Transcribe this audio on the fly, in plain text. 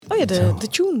Oh ja, de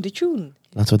tune.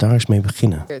 Laten we daar eens mee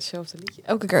beginnen. Hetzelfde liedje.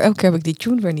 Elke keer heb ik die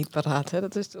tune weer niet paraat. Hè?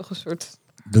 Dat is toch een soort...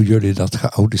 Doen jullie dat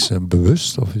chaotische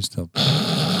bewust of is dat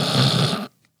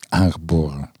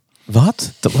aangeboren?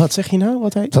 Wat? Wat zeg je nou?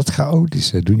 Dat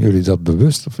chaotische, doen jullie dat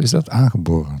bewust of is dat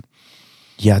aangeboren?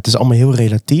 Ja, het is allemaal heel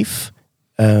relatief.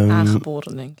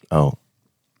 Aangeboren, denk ik. Oh.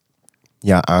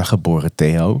 Ja, aangeboren,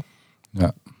 Theo.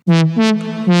 Ja. De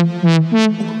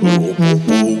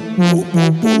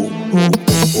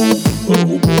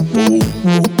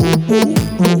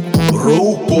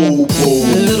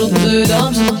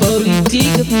Rotterdamse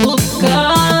politieke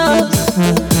podcast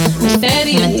met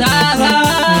Ferry en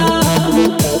Tara.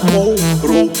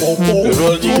 De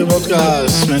politieke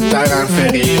podcast met Tara en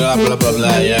Ferry, bla bla bla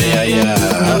bla, ja.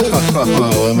 Wat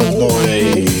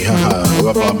mooi, haha,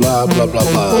 bla bla bla bla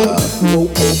bla.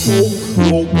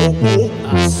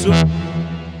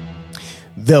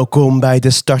 Welkom bij de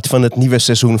start van het nieuwe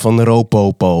seizoen van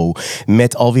Ropopo.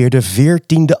 Met alweer de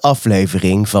 14e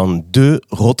aflevering van de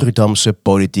Rotterdamse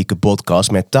politieke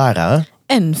podcast met Tara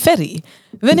En Ferry.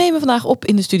 We nemen vandaag op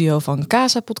in de studio van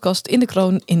Casa Podcast in de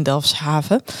Kroon in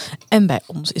Delfshaven. En bij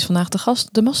ons is vandaag de gast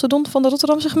de mastodont van de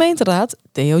Rotterdamse gemeenteraad,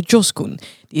 Theo Joskoen.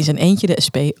 Die in zijn eentje de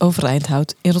SP overeind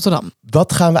houdt in Rotterdam.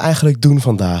 Wat gaan we eigenlijk doen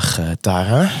vandaag,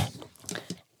 Tara?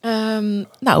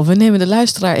 We nemen de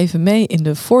luisteraar even mee in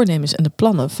de voornemens en de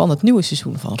plannen van het nieuwe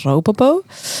seizoen van Ropopo.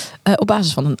 Op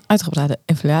basis van een uitgebreide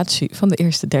evaluatie van de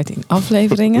eerste 13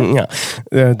 afleveringen. Ja,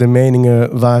 de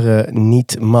meningen waren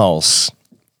niet mals.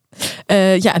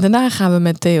 En daarna gaan we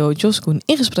met Theo Joskoen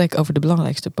in gesprek over de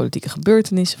belangrijkste politieke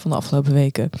gebeurtenissen van de afgelopen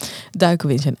weken. Duiken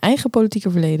we in zijn eigen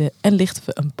politieke verleden en lichten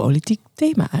we een politiek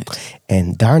thema uit.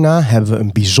 En daarna hebben we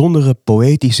een bijzondere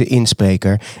poëtische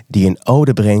inspreker die een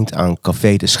ode brengt aan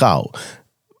Café de Schouw.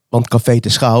 Want Café de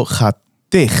Schouw gaat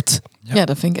dicht. Ja,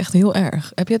 dat vind ik echt heel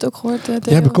erg. Heb je het ook gehoord, Theo?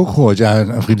 Die heb ik ook gehoord. Ja,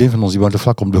 een vriendin van ons die woonde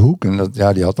vlak om de hoek. En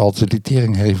die had altijd die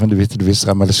teringherrie van de Witte de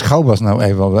Wistra. Maar de Schouw was nou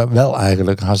even wel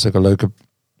eigenlijk een hartstikke leuke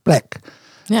plek.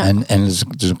 Ja. En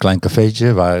het is een klein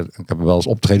cafeetje waar ik heb wel eens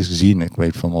optredens gezien. Ik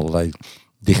weet van allerlei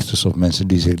dichters of mensen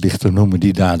die zich dichter noemen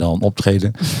die daar dan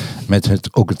optreden. Met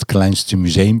ook het kleinste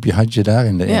museumpje had je daar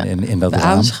in dat de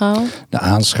raam. aanschouw. De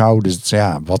aanschouw. Dus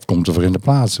ja, wat komt er voor in de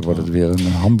plaats? Wordt het weer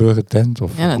een hamburgertent?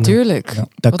 Of, Ja, natuurlijk. Ja.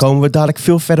 Daar komen we dadelijk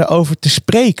veel verder over te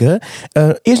spreken.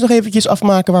 Eerst nog eventjes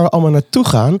afmaken waar we allemaal naartoe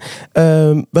gaan.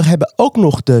 We hebben ook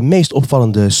nog de meest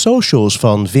opvallende socials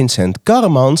van Vincent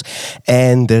Karremans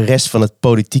en de rest van het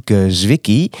politieke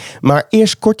zwikkie. Maar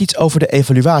eerst kort iets over de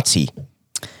evaluatie.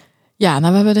 Ja,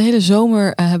 we hebben de hele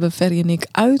zomer hebben Ferry en ik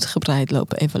uitgebreid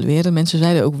lopen evalueren. Mensen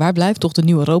zeiden ook, waar blijft toch de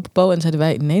nieuwe Ropopo? En zeiden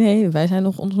wij, nee, wij zijn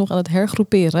ons nog aan het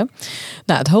hergroeperen.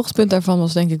 Nou, het hoogtepunt daarvan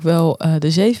was denk ik wel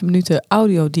de 7 minuten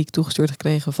audio die ik toegestuurd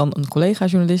gekregen van een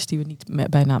collega-journalist, die we niet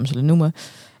bij naam zullen noemen.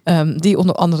 Die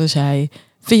onder andere zei,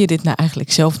 vind je dit nou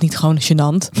eigenlijk zelf niet gewoon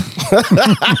gênant?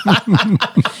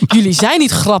 Jullie zijn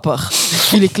niet grappig.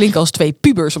 Jullie klinken als 2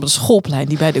 pubers op het schoolplein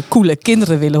die bij de coole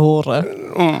kinderen willen horen.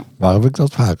 Waar heb ik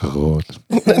dat vaker gehoord?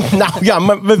 Nou ja,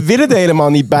 maar we willen er helemaal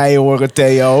niet bij horen,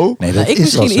 Theo. Nee, Nou, ik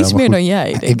misschien iets meer dan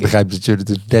jij, denk ik begrijp dat jullie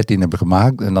er 13 hebben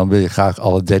gemaakt. En dan wil je graag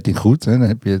alle 13 goed. En dan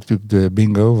heb je natuurlijk de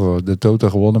bingo voor de Toto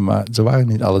gewonnen. Maar ze waren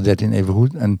niet alle 13 even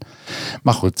goed.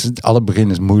 Maar goed, alle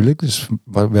begin is moeilijk. Dus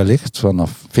wellicht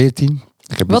vanaf 14...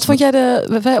 Welke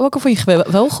vond je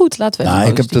wel goed? Laten we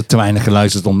ik heb er te weinig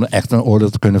geluisterd om echt een oordeel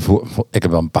te kunnen voor. Ik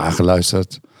heb wel een paar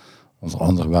geluisterd. Onder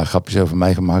andere waar grapjes over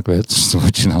mij gemaakt werd. Dus toen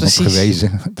word je dan op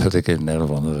gewezen dat ik in een of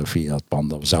andere Fiat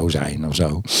Panda zou zijn of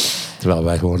zo. Terwijl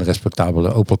wij gewoon een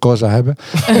respectabele Opel Corsa hebben.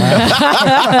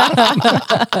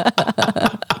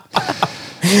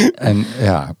 En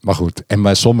ja, maar goed. En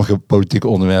bij sommige politieke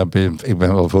onderwerpen, ik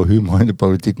ben wel voor humor in de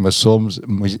politiek, maar soms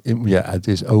het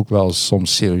is ook wel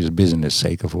soms serious business,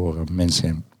 zeker voor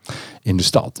mensen in de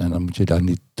stad. En dan moet je daar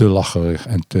niet te lacherig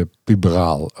en te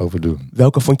puberaal over doen.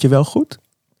 Welke vond je wel goed?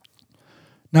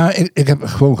 Nou, ik heb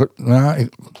gewoon,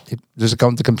 dus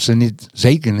ik heb ze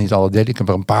zeker niet alle 13. Ik heb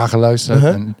er een paar geluisterd.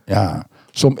 En ja,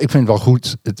 ik vind het wel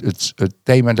goed het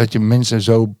thema dat je mensen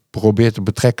zo probeert te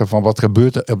betrekken van wat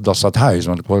gebeurt er op dat stadhuis.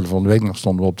 Want ik hoorde van de week nog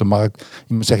stonden we op de markt.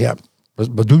 Iemand zegt, ja,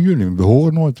 wat doen jullie? We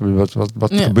horen nooit.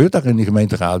 Wat gebeurt daar in die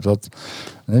gemeenteraad?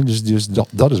 Dus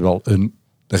dat is wel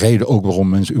de reden ook waarom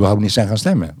mensen überhaupt niet zijn gaan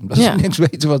stemmen. Omdat ze niks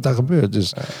weten wat daar gebeurt.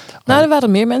 Dus, er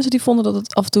waren meer mensen die vonden dat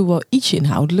het af en toe wel ietsje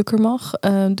inhoudelijker mag.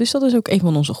 Dus dat is ook een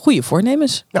van onze goede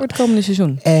voornemens voor het komende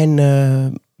seizoen. En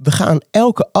we gaan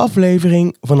elke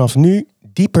aflevering vanaf nu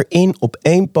dieper in op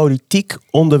 1 politiek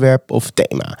onderwerp of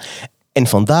thema. En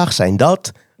vandaag zijn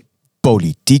dat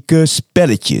politieke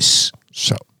spelletjes.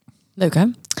 Zo. Leuk hè?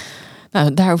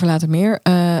 Nou, daarover later meer.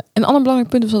 Een ander belangrijk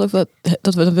punt was dat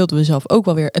dan wilden we zelf ook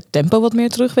wel weer het tempo wat meer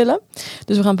terug willen.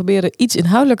 Dus we gaan proberen iets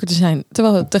inhoudelijker te zijn,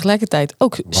 terwijl we tegelijkertijd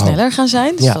ook sneller gaan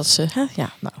zijn. Dus dat is,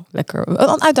 lekker.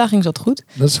 Een uitdaging is dat goed.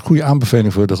 Dat is een goede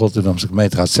aanbeveling voor de Rotterdamse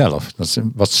gemeenteraad zelf. Dat is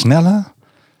wat sneller,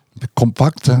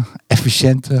 compacter,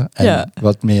 efficiënter en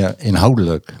wat meer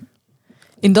inhoudelijk.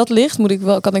 In dat licht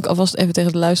kan ik alvast even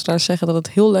tegen de luisteraars zeggen dat het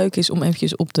heel leuk is om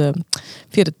eventjes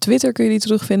via de Twitter kun je die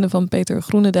terugvinden van Peter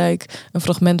Groenendijk. Een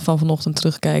fragment van vanochtend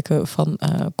terugkijken van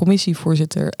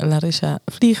commissievoorzitter Larissa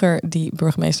Vlieger, die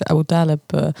burgemeester Abu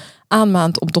Taleb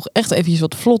aanmaand om toch echt eventjes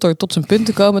wat vlotter tot zijn punt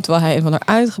te komen. Terwijl hij een van haar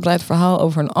uitgebreid verhaal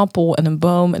over een appel en een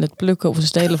boom en het plukken of het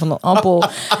stelen van een appel.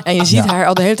 En je ziet haar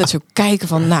al de hele tijd zo kijken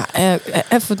van,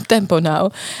 even tempo nou. En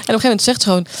op een gegeven moment zegt ze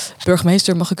gewoon,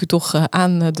 burgemeester, mag ik u toch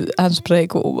aanspreken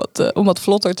om wat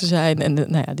vlotter te zijn. En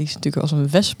die is natuurlijk als een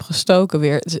wesp gestoken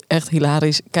weer. Het is echt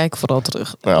hilarisch. Kijk vooral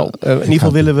terug. Nou, in ieder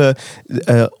geval willen we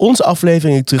onze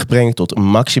aflevering terugbrengen tot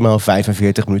maximaal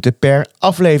 45 minuten per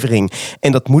aflevering.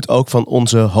 En dat moet ook van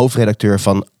onze hoofdredacteur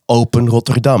van Open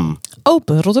Rotterdam.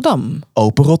 Open Rotterdam.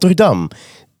 Open Rotterdam.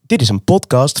 Dit is een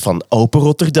podcast van Open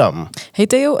Rotterdam. Hey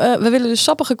Theo, we willen dus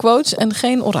sappige quotes en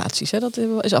geen oraties. Hè? Dat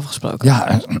is afgesproken.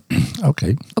 Ja,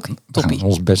 oké. Toppie. We gaan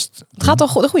ons best. Het gaat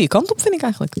toch de goede kant op, vind ik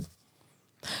eigenlijk.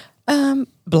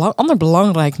 Ander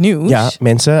belangrijk nieuws. Ja,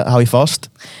 mensen, hou je vast.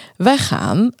 Wij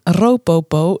gaan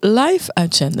Ropopo live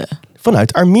uitzenden.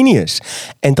 Vanuit Arminius.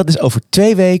 En dat is over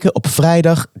 2 weken op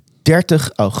vrijdag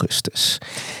 30 augustus.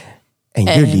 En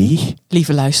jullie,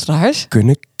 lieve luisteraars,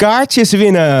 kunnen kaartjes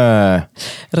winnen.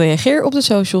 Reageer op de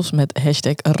socials met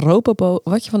 #Ropopo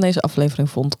wat je van deze aflevering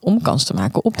vond om kans te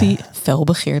maken op die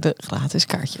felbegeerde gratis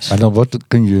kaartjes. Maar dan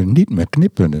kun je niet meer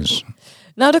knippen dus.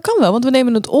 Nou, dat kan wel, want we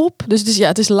nemen het op. Dus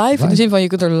het is live in de zin van je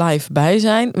kunt er live bij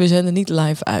zijn. We zenden niet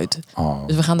live uit.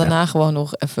 Dus we gaan daarna gewoon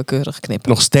nog even keurig knippen.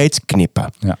 Nog steeds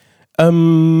knippen. Ja.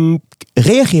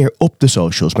 Reageer op de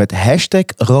socials met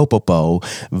 #Ropopo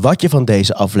wat je van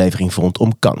deze aflevering vond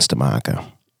om kans te maken.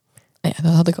 Ja,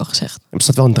 dat had ik al gezegd. Er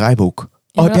staat wel een draaiboek.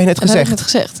 Heb jij net gezegd? Dat heb ik net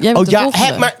gezegd. Jij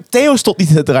bent maar Theo stond niet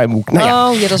in het draaiboek. Nou ja.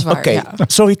 Oh, ja, dat is waar. Oké, ja.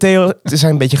 Sorry Theo, het is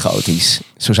een beetje chaotisch.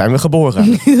 Zo zijn we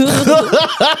geboren.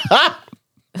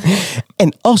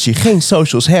 En als je geen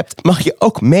socials hebt, mag je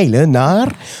ook mailen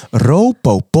naar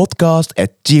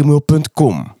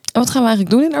ropopodcast@gmail.com. En wat gaan we eigenlijk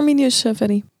doen in Arminius,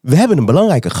 Ferry? We hebben een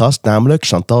belangrijke gast, namelijk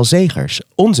Chantal Zegers,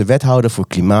 onze wethouder voor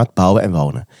klimaat, bouwen en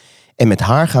wonen. En met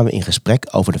haar gaan we in gesprek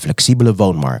over de flexibele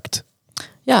woonmarkt.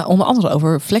 Ja, onder andere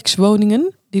over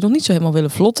flexwoningen, die nog niet zo helemaal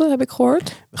willen vlotten, heb ik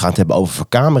gehoord. We gaan het hebben over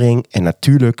verkamering en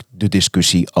natuurlijk de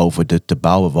discussie over de te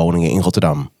bouwen woningen in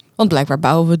Rotterdam. Want blijkbaar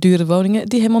bouwen we dure woningen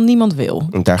die helemaal niemand wil.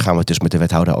 En daar gaan we het dus met de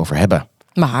wethouder over hebben.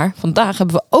 Maar vandaag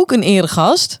hebben we ook een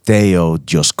eregast. Theo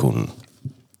Joskoen.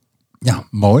 Ja,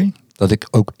 mooi dat ik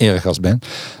ook eregast ben.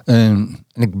 En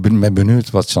ik ben benieuwd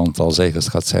wat Chantal Zegers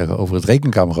gaat zeggen over het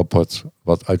rekenkamerrapport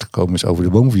wat uitgekomen is over de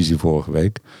woonvisie vorige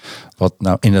week. Wat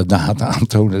nou inderdaad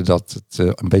aantoonde dat het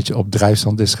een beetje op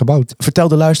drijfstand is gebouwd. Vertel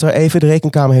de luisteraar even, de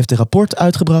Rekenkamer heeft een rapport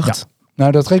uitgebracht. Ja.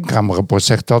 Nou, dat rekenkamerrapport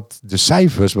zegt dat de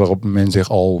cijfers waarop men zich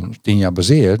al 10 jaar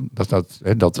baseert,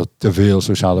 dat er te veel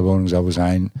sociale woningen zouden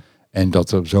zijn en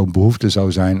dat er zo'n behoefte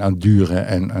zou zijn aan dure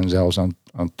en zelfs aan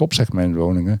topsegment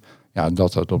woningen, ja,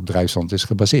 dat het op drijfstand is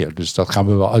gebaseerd. Dus dat gaan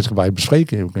we wel uitgebreid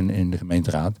bespreken in de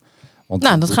gemeenteraad. Want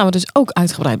dat gaan we dus ook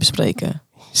uitgebreid bespreken.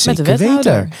 Zeker met de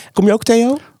wethouder. weten. Kom je ook,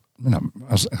 Theo? Nou,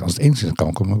 als het enigszins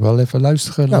kan, kom ik wel even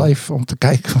luisteren live om te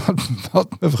kijken wat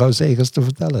mevrouw Zegers te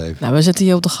vertellen heeft. Nou, we zetten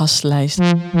je op de gastlijst.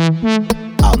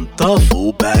 Aan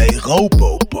tafel bij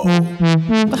Ropopo.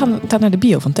 We gaan naar de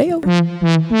bio van Theo.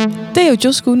 Theo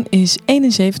Joskoen is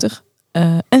 71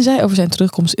 en zei over zijn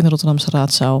terugkomst in de Rotterdamse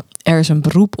raadzaal: er is een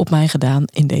beroep op mij gedaan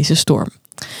in deze storm.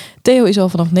 Theo is al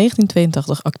vanaf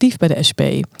 1982 actief bij de SP.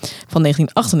 Van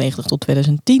 1998 tot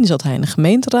 2010 zat hij in de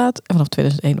gemeenteraad en vanaf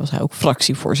 2001 was hij ook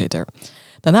fractievoorzitter.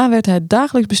 Daarna werd hij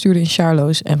dagelijks bestuurder in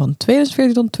Charloes en van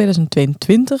 2014 tot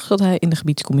 2022 zat hij in de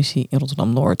gebiedscommissie in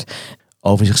Rotterdam-Noord.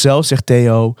 Over zichzelf zegt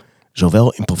Theo: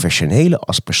 zowel in professionele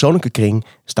als persoonlijke kring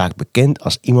sta ik bekend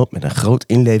als iemand met een groot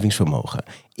inlevingsvermogen.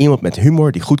 Iemand met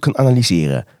humor die goed kan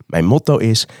analyseren. Mijn motto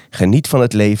is: geniet van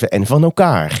het leven en van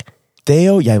elkaar.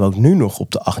 Theo, jij woont nu nog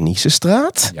op de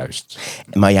Agniesestraat. Juist.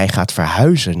 Maar jij gaat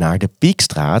verhuizen naar de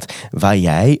Piekstraat, waar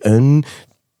jij een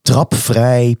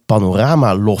trapvrij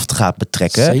panoramaloft gaat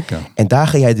betrekken. Zeker. En daar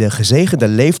ga jij de gezegende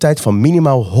leeftijd van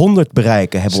minimaal 100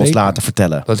 bereiken, hebben we ons Zeker. laten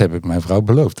vertellen. Dat heb ik mijn vrouw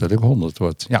beloofd, dat ik 100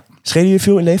 word. Ja. Schelen jullie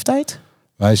veel in leeftijd?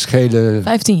 Wij schelen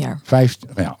 15 jaar.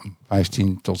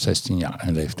 15 tot 16 jaar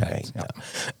in leeftijd. Ja.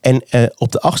 En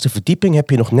op de 8e verdieping heb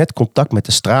je nog net contact met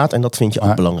de straat. En dat vind je ook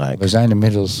Maar belangrijk. We zijn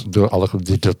inmiddels door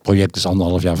dit project is 1,5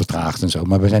 jaar vertraagd en zo.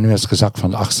 Maar we zijn nu eens gezakt van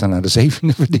de 8e naar de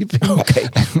 7e verdieping. Oké.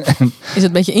 Is het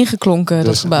een beetje ingeklonken,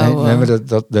 dat gebouw? Nee,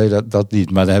 maar dat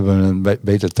niet. Maar dan hebben we een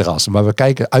beter terras. Maar we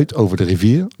kijken uit over de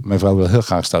rivier. Mijn vrouw wil heel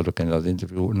graag, stout ook in dat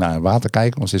interview, naar water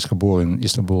kijken. Want ze is geboren in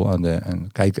Istanbul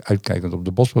uitkijkend op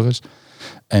de Bosporus.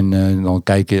 En dan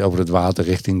kijk je over het water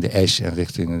richting de Esch en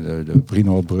richting de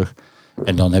Brinoorbrug.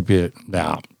 En dan heb je,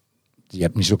 je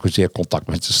hebt niet zozeer contact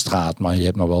met de straat, maar je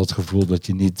hebt nog wel het gevoel dat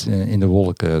je niet in de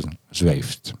wolken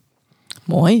zweeft.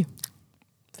 Mooi,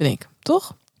 vind ik.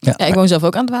 Toch? Ja, ik woon zelf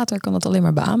ook aan het water. Ik kan dat alleen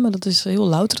maar beamen. Dat is heel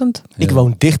louterend. Ik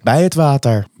woon dicht bij het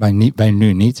water. Wij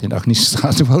nu niet. In de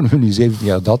Agniestraat wonen we nu 17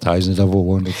 jaar dat huis. En daarvoor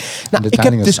woonde ik in de Ik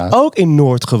heb dus ook in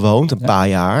Noord gewoond, een paar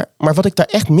jaar. Maar wat ik daar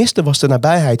echt miste, was de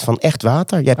nabijheid van echt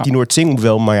water. Je hebt die Noordzee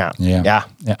wel, maar Ja,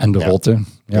 en de rotte.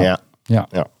 Ja.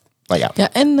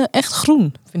 Ja, en echt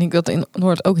groen vind ik dat in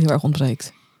Noord ook heel erg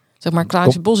ontbreekt. Zeg maar,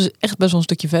 Kralingse Bos is echt best wel een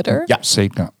stukje verder. Ja,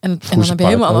 zeker. En dan heb je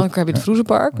helemaal aan de andere kant het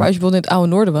Vroezenpark. Maar als je bijvoorbeeld in het oude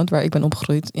Noorden woont, waar ik ben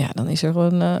opgegroeid, ja, dan is er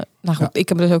gewoon... nou goed, ik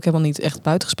heb dus ook helemaal niet echt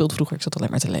buiten gespeeld vroeger. Ik zat alleen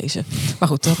maar te lezen. Maar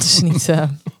goed, dat is niet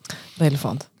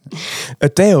relevant.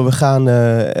 Theo, we gaan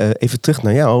even terug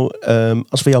naar jou.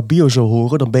 Als we jouw bio zo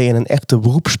horen, dan ben je een echte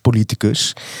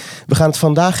beroepspoliticus. We gaan het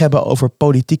vandaag hebben over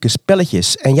politieke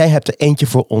spelletjes. En jij hebt er eentje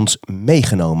voor ons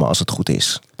meegenomen, als het goed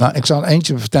is. Nou, ik zal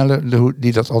eentje vertellen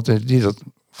die dat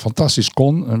fantastisch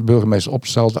kon. Een burgemeester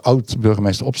Opstelten,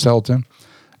 oud-burgemeester Opstelten.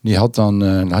 Die had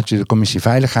dan had je de commissie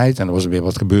Veiligheid. En er was er weer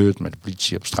wat gebeurd met de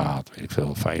politie op straat. Weet ik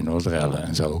veel, Feyenoord, rellen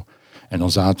en zo. En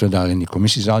dan zaten we daar in die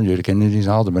commissiezaal. Jullie kennen die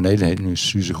zaal. De beneden heet nu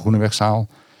Suze Groenewegzaal.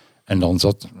 En dan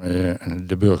zat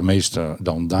de burgemeester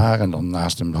dan daar. En dan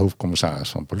naast hem de hoofdcommissaris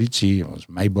van politie. Dat was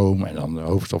Meiboom. En dan de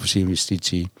hoofdofficier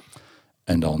justitie.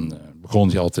 En dan begon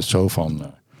hij altijd zo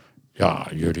van... ja,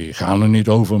 jullie gaan er niet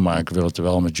over, maar ik wil het er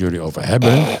wel met jullie over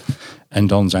hebben. En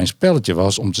dan zijn spelletje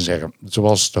was om te zeggen...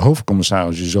 zoals de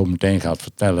hoofdcommissaris je zo meteen gaat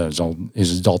vertellen... is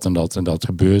het dat en dat en dat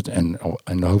gebeurd. En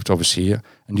de hoofdofficier...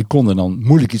 en die konden dan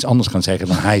moeilijk iets anders gaan zeggen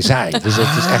dan hij zei. Dus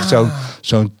het is echt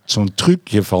zo'n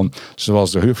trucje van...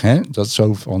 zoals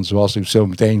zoals u zo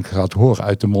meteen gaat horen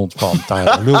uit de mond van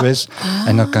Tyler Lewis.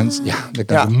 En dan kan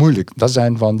het moeilijk. Dat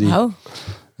zijn van die...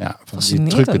 Ja, van die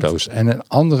trucendoos. En een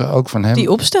andere ook van hem.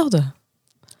 Die Opstelde.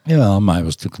 Ja, maar hij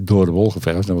was natuurlijk door de wol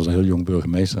geverfd. Hij was een heel jong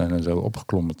burgemeester en zo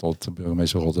opgeklommen tot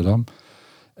burgemeester Rotterdam.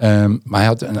 Maar hij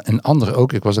had een andere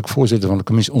ook. Ik was ook voorzitter van de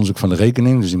commissie onderzoek van de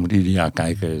rekening. Dus je moet ieder jaar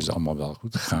kijken, is het allemaal wel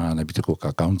goed gegaan? Heb je natuurlijk ook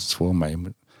accountants voor. Maar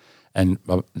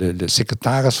de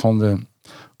secretaris van de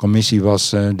commissie was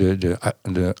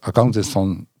de accountant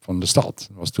van de stad.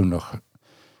 Dat was toen nog...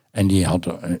 En die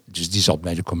zat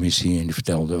bij de commissie en die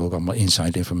vertelde ook allemaal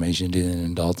inside information, dit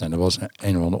en dat. En er was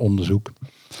een of ander onderzoek.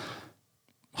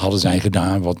 Hadden zij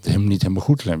gedaan wat hem niet helemaal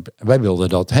goed liep. Wij wilden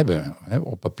dat hebben. Hè.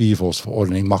 Op papier volgens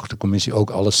verordening mag de commissie ook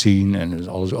alles zien. En dus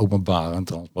alles openbaar en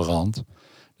transparant.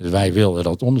 Dus wij wilden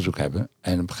dat onderzoek hebben.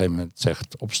 En op een gegeven moment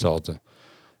zegt Opstelten...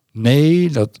 nee,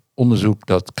 dat onderzoek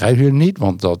dat krijgen jullie niet,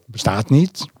 want dat bestaat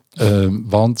niet.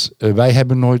 Want wij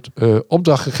hebben nooit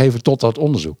opdracht gegeven tot dat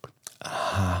onderzoek.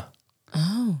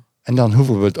 En dan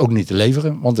hoeven we het ook niet te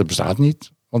leveren, want het bestaat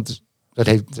niet. Want daar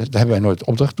hebben wij nooit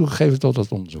opdracht toegegeven tot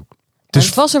dat onderzoek. Dus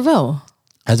het was er wel.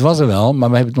 Het was er wel, maar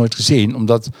we hebben het nooit gezien.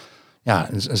 Omdat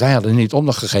zij hadden niet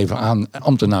opdracht gegeven aan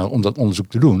ambtenaren om dat onderzoek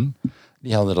te doen.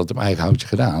 Die hadden dat op eigen houtje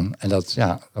gedaan. En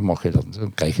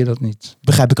dan kreeg je dat niet.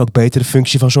 Begrijp ik ook beter de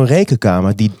functie van zo'n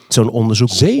rekenkamer die zo'n onderzoek...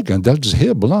 Zeker, dat is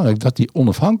heel belangrijk. Dat die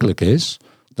onafhankelijk is.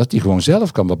 Dat die gewoon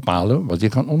zelf kan bepalen wat hij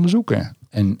kan onderzoeken.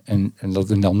 En dat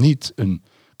er dan niet een...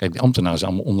 Kijk, die ambtenaren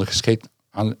zijn allemaal ondergeschikt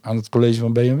aan het college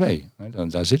van BMW.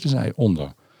 Daar zitten zij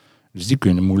onder. Dus die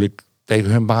kunnen moeilijk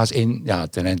tegen hun baas in. Ja,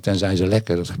 tenzij ze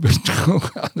lekker. Dat gebeurt gewoon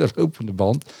aan de lopende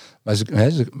band.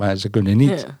 Maar ze kunnen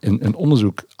niet een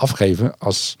onderzoek afgeven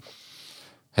als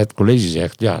het college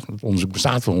zegt... ja, het onderzoek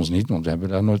bestaat voor ons niet, want we hebben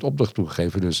daar nooit opdracht toe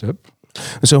gegeven. Dus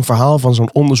Zo'n verhaal van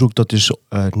zo'n onderzoek dat dus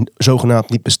zogenaamd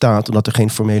niet bestaat... omdat er geen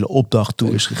formele opdracht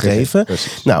toe is gegeven.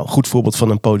 Precies. Nou, goed voorbeeld van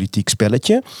een politiek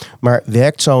spelletje. Maar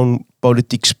werkt zo'n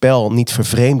politiek spel niet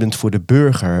vervreemdend voor de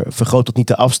burger? Vergroot dat niet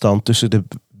de afstand tussen de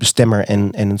bestemmer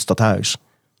en het stadhuis?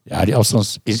 Ja, die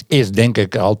afstand is denk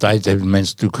ik altijd... hebben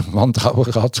mensen natuurlijk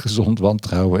wantrouwen gehad. Gezond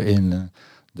wantrouwen in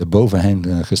de boven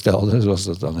hen gestelde, zoals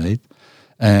dat dan heet.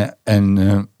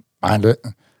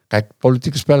 Kijk,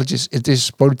 politieke spelletjes.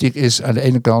 Politiek is aan de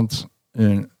ene kant...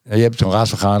 je hebt zo'n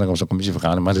raadsvergadering of zo'n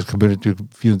commissievergadering... maar dat gebeurt natuurlijk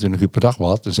 24 uur per dag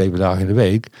wat. 7 dagen in de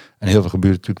week. En heel veel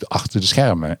gebeurt natuurlijk achter de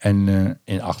schermen. En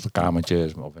in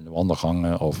achterkamertjes of in de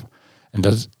wandelgangen.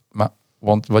 Maar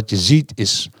Want wat je ziet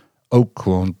is ook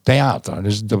gewoon theater.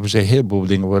 Dus er zijn heel veel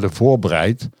dingen worden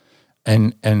voorbereid.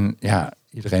 En ja,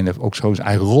 iedereen heeft ook zo zijn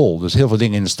eigen rol. Dus heel veel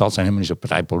dingen in de stad zijn helemaal niet zo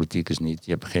partijpolitiek is niet.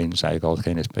 Je hebt geen, zei ik al,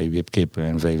 geen SP, wipkippen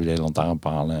en VVD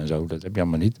lantaarnpalen en zo. Dat heb je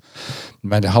allemaal niet.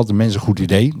 Maar daar hadden mensen een goed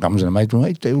idee. Kwamen ze naar mij toe,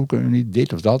 hey Theo, kunnen we niet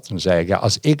dit of dat? En dan zei ik, ja,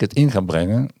 als ik het in ga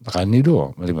brengen, dan gaat het niet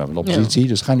door. Want ik ben wel oppositie,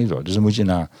 dus het gaat niet door. Dus dan moet je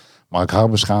naar Mark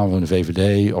Harbers gaan van de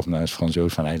VVD of naar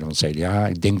Frans-Joost van Eijden van het CDA.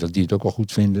 Ik denk dat die het ook wel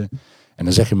goed vinden. En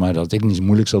dan zeg je maar dat ik niet zo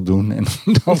moeilijk zal doen. En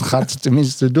dan gaat het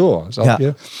tenminste door. Snap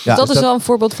je? Ja, dat is wel een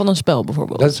voorbeeld van een spel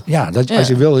bijvoorbeeld. Als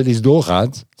je wil dat iets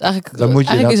doorgaat.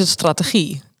 Eigenlijk is het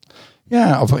strategie.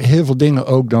 Ja, of heel veel dingen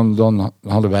ook. Dan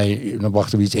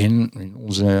wachten we iets in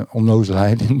onze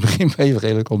onnozelheid. In het begin ben je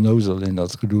redelijk onnozel in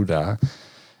dat gedoe daar.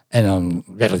 En dan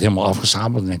werd het helemaal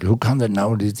afgezameld. Dan denk ik, hoe kan dat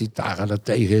nou dat die Tara dat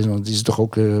tegen is? Want die is toch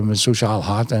ook met sociaal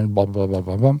hart en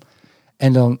blablabla.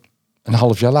 En dan een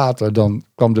half jaar later, dan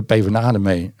kwam de PvdA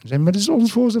ermee. Ze zei, maar dat is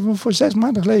ons voorstel van voor 6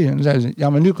 maanden geleden. En dan zeiden ze, ja,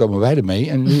 maar nu komen wij ermee.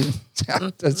 En nu,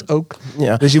 ja, dat is ook.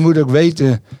 Ja. Dus je moet ook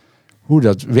weten hoe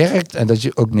dat werkt. En dat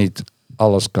je ook niet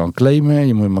alles kan claimen.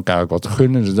 Je moet elkaar ook wat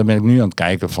gunnen. Dus dan ben ik nu aan het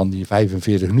kijken van die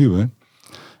 45 nieuwe.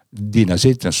 Die daar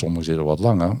zitten. En sommigen zitten wat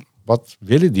langer. Wat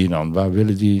willen die dan? Waar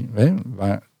willen die?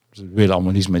 Ze willen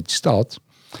allemaal niets met die stad.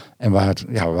 En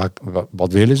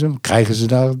wat willen ze? Krijgen ze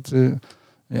daar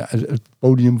het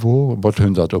podium voor? Wordt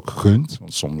hun dat ook gegund?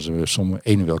 Want sommige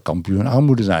ene wil kampioen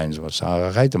armoede zijn, zoals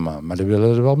Sarah Rijtema. Maar dan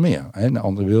willen er wel meer. Hè? De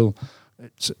andere wil.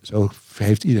 Zo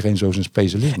heeft iedereen zo zijn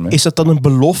specialisme. Is dat dan een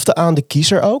belofte aan de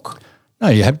kiezer ook?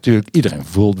 Nou, je hebt natuurlijk, iedereen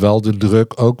voelt wel de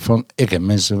druk ook van, ik heb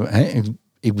mensen,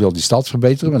 ik wil die stad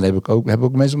verbeteren, maar dan hebben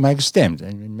ook mensen op mij gestemd.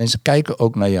 En mensen kijken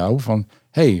ook naar jou van,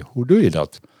 hey, hoe doe je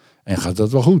dat? En gaat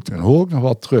dat wel goed? En hoor ik nog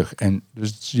wat terug? En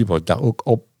dus je wordt daar ook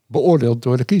op beoordeeld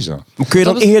door de kiezer. Kun je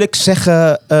dan eerlijk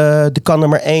zeggen, er kan er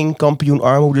maar 1 kampioen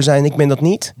armoede zijn, ik ben dat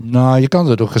niet? Nou, je kan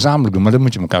dat ook gezamenlijk doen, maar dan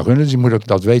moet je elkaar gunnen. Dus je moet ook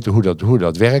dat weten hoe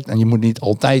dat werkt. En je moet niet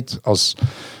altijd als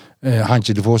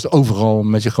handje de voorste overal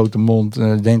met je grote mond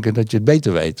denken dat je het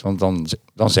beter weet. Want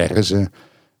dan zeggen ze,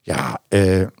 ja,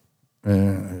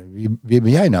 wie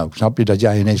ben jij nou? Snap je dat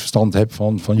jij ineens verstand hebt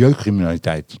van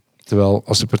jeugdcriminaliteit? Terwijl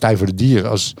als de Partij voor de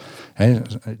Dieren,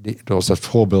 zoals dat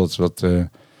voorbeeld wat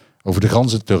over de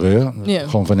ganzenterreur,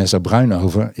 gewoon Vanessa Bruin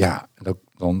over, ja,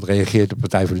 dan reageert de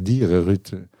Partij voor de Dieren,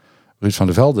 Ruud van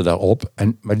der Velde daarop.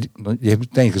 Maar die heeft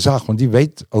meteen gezag, want die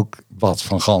weet ook wat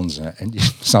van ganzen. En die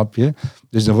snap je.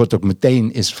 Dus dan wordt ook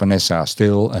meteen, is Vanessa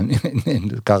stil en in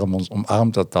de Karremans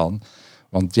omarmt dat dan.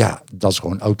 Want ja, dat is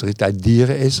gewoon autoriteit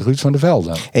dieren, is Ruud van der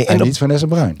Velde. En niet Vanessa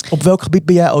Bruin. Op welk gebied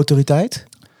ben jij autoriteit?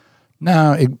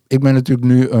 Nou, ik ben natuurlijk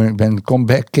nu ik ben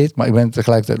comeback kid, maar ik ben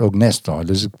tegelijkertijd ook Nestor.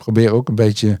 Dus ik probeer ook een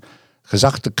beetje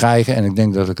gezag te krijgen. En ik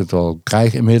denk dat ik het wel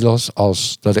krijg inmiddels.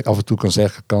 Als dat ik af en toe kan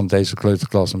zeggen, kan deze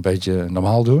kleuterklas een beetje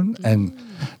normaal doen. En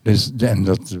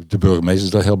dat de burgemeester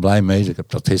is er heel blij mee. Ik heb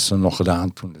dat gisteren nog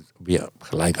gedaan. Toen het weer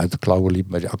gelijk uit de klauwen liep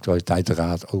bij de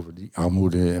actualiteitenraad over die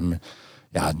armoede. En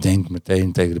Denk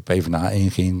meteen tegen de PvdA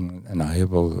inging. En nou, heel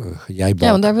veel gejijbak.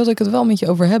 Ja, want daar wilde ik het wel met je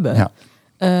over hebben. Ja.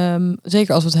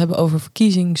 Zeker als we het hebben over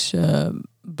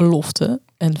verkiezingsbeloften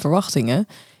en verwachtingen,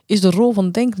 is de rol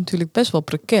van Denk natuurlijk best wel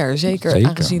precair. Zeker.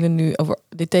 Aangezien het nu over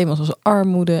dit thema zoals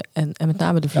armoede en met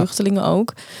name de vluchtelingen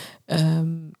ook.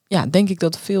 Denk ik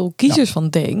dat veel kiezers van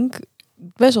Denk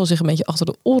best wel zich een beetje achter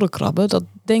de oren krabben. Dat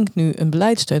Denk nu een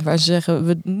beleid steunt waar ze zeggen,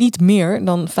 we niet meer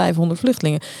dan 500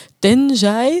 vluchtelingen.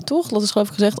 Tenzij, toch, dat is geloof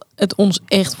ik gezegd, het ons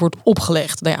echt wordt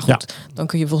opgelegd. Nou ja, goed, dan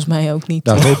kun je volgens mij ook niet.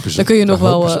 Dan kun je nog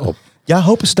wel. Ja,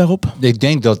 hopen ze daarop? Ik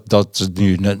denk dat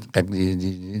nu, kijk,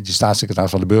 die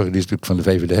staatssecretaris van de Burger, die is natuurlijk van de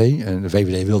VVD. En de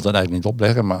VVD wil dat eigenlijk niet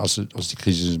opleggen, maar als die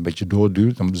crisis een beetje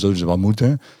doorduurt, dan zullen ze wel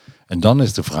moeten. En dan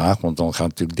is de vraag, want dan gaat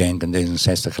natuurlijk Denk en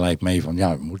D66 gelijk mee van,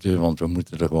 ja, want we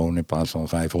moeten er gewoon in plaats van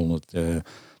 500,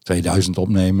 2000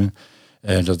 opnemen.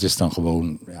 Dat is dan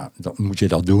gewoon, ja, dan moet je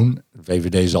dat doen. De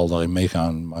VVD zal daarin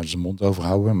meegaan, maar zijn mond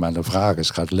overhouden. Maar de vraag is,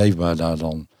 gaat Leefbaar daar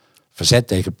dan verzet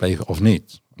tegen plegen of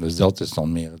niet? Dus dat is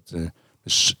dan meer het.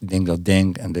 Dus ik denk dat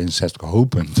Denk en D66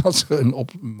 hopen dat er een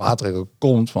maatregel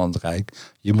komt van het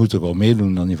Rijk. Je moet er wel meer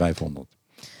doen dan die 500.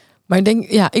 Maar ik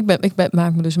denk, ja, ik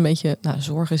maak me dus een beetje,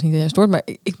 zorgen is niet juist woord, maar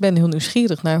ik ben heel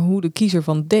nieuwsgierig naar hoe de kiezer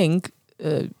van Denk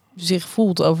zich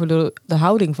voelt over de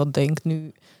houding van Denk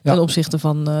nu ten opzichte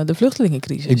van de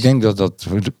vluchtelingencrisis. Ik denk dat dat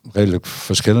redelijk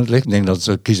verschillend ligt. Ik denk dat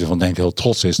de kiezer van Denk heel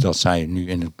trots is dat zij nu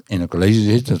in een college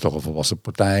zitten. Toch een volwassen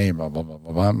partij.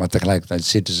 Maar tegelijkertijd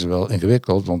zitten ze wel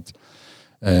ingewikkeld. Want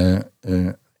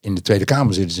in de Tweede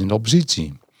Kamer zitten ze in de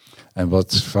oppositie. En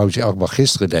wat Fawzi Akbar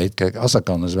gisteren deed. Kijk,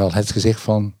 Azarkan is wel het gezicht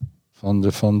van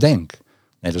Denk.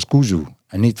 Net als Kuzu.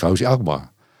 En niet Fawzi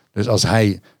Akbar. Dus als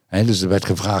hij Dus er werd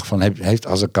gevraagd van, heeft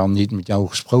Azarkan niet met jou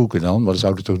gesproken dan? Wat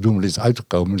zou hij toch doen? Wat is het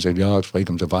uitgekomen? Dan zei hij, ja, ik spreek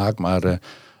hem zo vaak, maar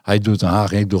hij doet Den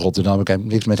Haag en ik doe Rotterdam. Ik heb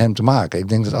niks met hem te maken. Ik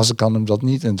denk dat Azarkan hem dat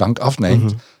niet in dank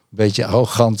afneemt. Een beetje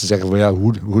arrogant te zeggen van, ja,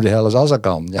 hoe de hel is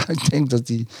Azarkan? Ja, ik denk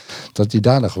dat hij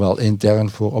daar nog wel intern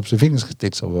voor op zijn vingers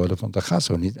getikt zal worden. Want dat gaat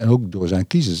zo niet. En ook door zijn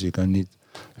kiezers. Je kan niet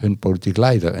hun politiek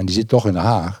leider. En die zit toch in Den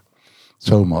Haag.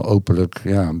 Zomaar openlijk,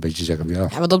 ja, een beetje zeggen. Ja,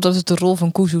 Ja, want dat is de rol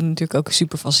van Kuzu natuurlijk ook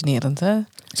super fascinerend, hè?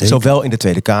 Zowel in de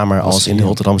Tweede Kamer als in de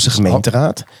Rotterdamse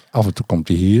gemeenteraad. af en toe komt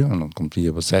hij hier en dan komt hij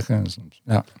hier wat zeggen.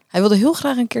 Ja. Hij wilde heel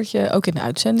graag een keertje ook in de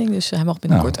uitzending, dus hij mag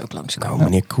binnenkort ook langskomen. Nou,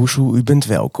 meneer Kuzu, u bent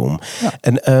welkom. Ja.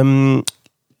 En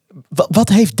wat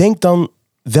heeft Denk dan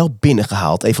wel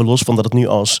binnengehaald? Even los van dat het nu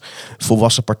als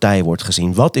volwassen partij wordt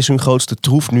gezien. Wat is hun grootste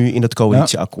troef nu in het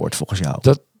coalitieakkoord volgens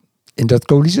jou? In dat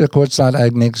coalitieakkoord staat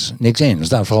eigenlijk niks in. Er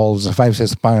staan vooral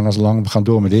 65 pagina's lang. We gaan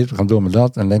door met dit, we gaan door met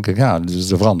dat. En dan denk ik, ja,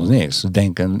 dus er verandert niks.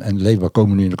 Denk en Leefbaar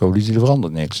komen nu in de coalitie, er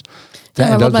verandert niks. Ja, maar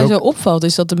En wat dat mij is zo opvalt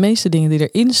is dat de meeste dingen die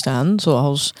erin staan,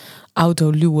 zoals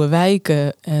autoluwe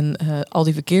wijken en al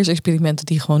die verkeersexperimenten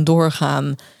die gewoon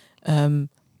doorgaan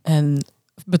en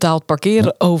betaald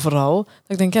parkeren overal. Dat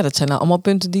ik denk, ja, dat zijn nou allemaal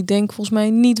punten die Denk volgens mij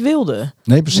niet wilde.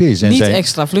 Nee, precies. En Niet zij-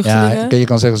 extra vluchtelingen. Ja, je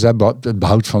kan zeggen, zij het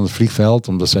behoud van het vliegveld.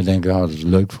 Omdat zij denken, dat is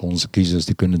leuk voor onze kiezers.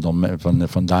 Die kunnen dan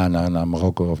van daar naar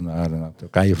Marokko of naar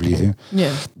Turkije vliegen. Ja.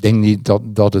 Ik denk niet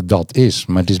dat het dat is.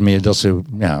 Maar het is meer dat ze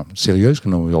serieus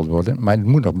genomen willen worden. Maar het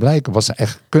moet nog blijken wat ze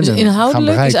echt kunnen Dus gaan inhoudelijk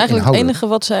bereiken. is eigenlijk het Inhoudelijk. enige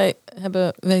wat zij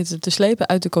hebben weten te slepen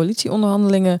uit de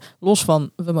coalitieonderhandelingen, los van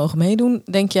we mogen meedoen,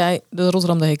 denk jij de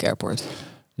Rotterdam de Heek Airport?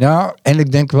 Ja, en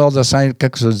ik denk wel dat zij,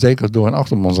 kijk, ze zeker door een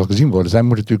achterban zal gezien worden. Zij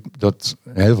moeten natuurlijk, dat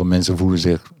heel veel mensen voelen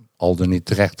zich al dan niet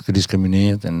terecht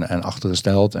gediscrimineerd en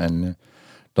achtergesteld. En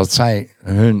dat zij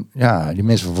die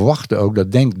mensen verwachten ook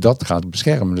dat Denk dat gaat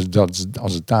beschermen. Dus dat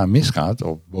als het daar misgaat,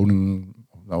 of een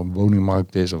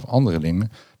woningmarkt is of andere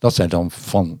dingen, dat zij dan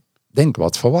van Denk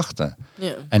wat verwachten.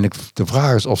 Ja. En de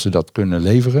vraag is of ze dat kunnen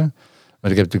leveren.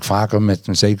 Want ik heb natuurlijk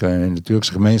vaker zeker in de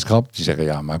Turkse gemeenschap, die zeggen,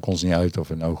 ja, maakt ons niet uit of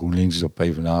het nou GroenLinks is of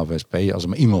PvdA of SP. Als er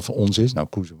maar iemand van ons is. Nou,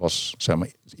 Kuzu was zeg maar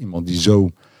iemand die zo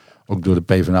ook door de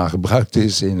PvdA gebruikt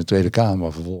is in de Tweede Kamer,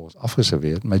 maar vervolgens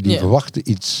afgeserveerd. Maar die verwachten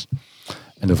iets.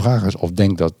 En de vraag is of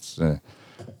Denk dat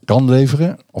kan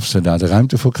leveren, of ze daar de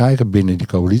ruimte voor krijgen binnen die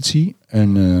coalitie.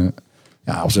 En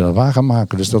of ze dat waar gaan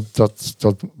maken. Dus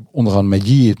dat onderaan met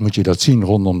Jiët moet je dat zien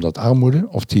rondom dat armoede.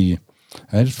 Of die...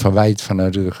 Het verwijt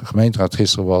vanuit de gemeenteraad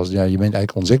gisteren was, ja, je bent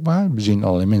eigenlijk onzichtbaar. We zien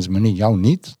allerlei mensen, maar niet jou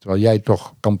niet. Terwijl jij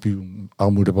toch kampioen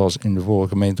armoede was in de vorige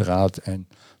gemeenteraad en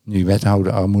nu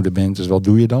wethouder armoede bent. Dus wat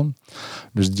doe je dan?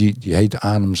 Dus die hete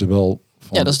adem zowel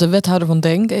van... Ja, dat is de wethouder van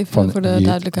Denk, even van voor de die-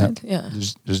 duidelijkheid. Ja.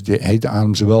 Dus die hete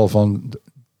adem zowel van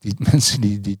die mensen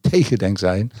die tegen Denk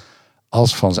zijn,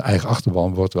 als van zijn eigen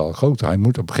achterban wordt wel groter. Hij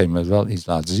moet op een gegeven moment wel iets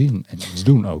laten zien en iets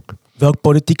doen ook. Welk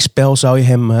politiek spel zou je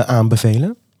hem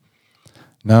aanbevelen?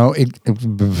 Nou, ik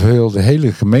beveel de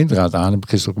hele gemeenteraad aan, heb ik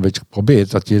gisteren ook een beetje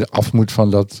geprobeerd, dat je af moet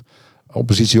van dat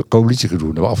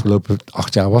oppositie-coalitiegedoe. De afgelopen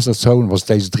 8 jaar was dat zo, dan was het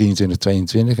steeds 23,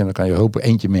 22 en dan kan je hopen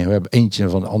eentje meer. We hebben eentje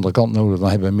van de andere kant nodig, dan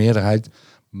hebben we een meerderheid.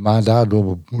 Maar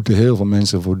daardoor moeten heel veel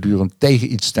mensen voortdurend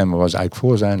tegen iets stemmen waar ze eigenlijk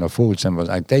voor zijn, of voor iets stemmen waar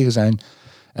ze eigenlijk tegen zijn.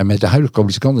 En met de huidige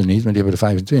coalitie kan het niet, maar die hebben er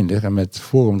 25 en met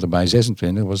Forum erbij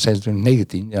 26, was 26,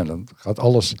 19. Ja, dan gaat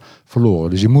alles verloren.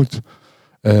 Dus je moet,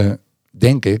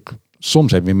 denk ik,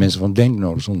 soms heb je mensen van Denk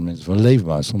nodig, soms mensen van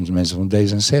Leefbaar, soms mensen van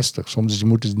D66. Soms je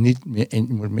moet het niet meer je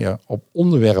moet meer op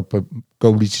onderwerpen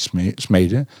coalities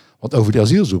smeden. Want over de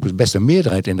asielzoekers best een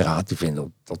meerderheid in de raad te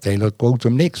vinden. Dat hele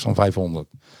quotum niks van 500.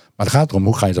 Maar het gaat erom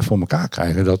hoe ga je dat voor elkaar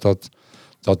krijgen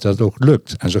dat ook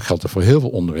lukt. En zo geldt het voor heel veel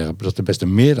onderwerpen. Dat er best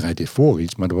een meerderheid is voor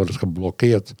iets, maar dan wordt het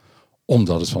geblokkeerd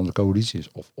omdat het van de coalitie is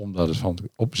of omdat het van de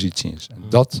oppositie is. En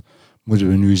dat moeten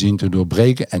we nu zien te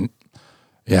doorbreken. En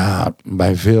ja,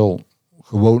 bij veel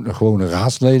gewone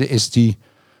raadsleden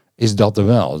is dat er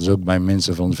wel. Dus ook bij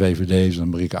mensen van de VVD, zoals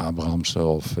Marieke Abrahamsen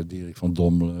of Dirk van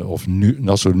Dommelen of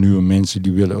dat soort nieuwe mensen,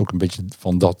 die willen ook een beetje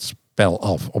van dat spel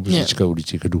af,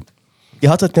 oppositiecoalitie gedoe. Je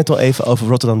had het net al even over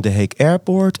Rotterdam de Heek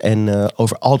Airport en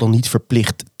over al dan niet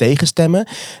verplicht tegenstemmen.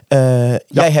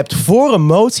 Jij hebt voor een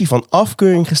motie van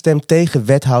afkeuring gestemd tegen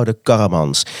wethouder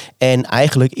Karamans. En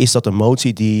eigenlijk is dat een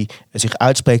motie die zich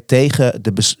uitspreekt tegen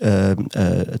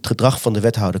het gedrag van de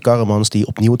wethouder Karamans, die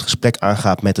opnieuw het gesprek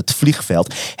aangaat met het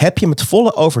vliegveld. Heb je met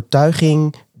volle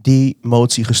overtuiging die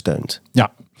motie gesteund?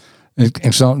 Ja, Ik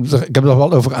heb er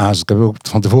wel over aangezet. Ik heb er ook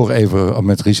van tevoren even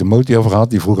met Richard Moti over gehad.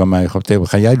 Die vroeg aan mij, Theo, wat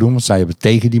ga jij doen? Want zij hebben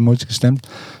tegen die motie gestemd.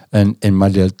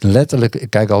 Maar de letterlijke, ik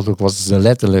kijk altijd ook, wat is de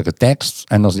letterlijke tekst?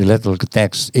 En als die letterlijke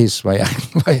tekst is waar je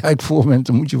eigenlijk voor bent,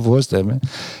 dan moet je voor stemmen.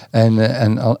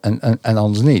 En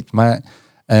anders niet. Maar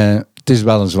het is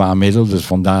wel een zwaar middel. Dus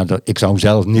vandaar dat ik zou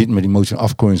zelf niet met die motie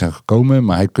afkeuring zijn gekomen.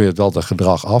 Maar hij keurt wel het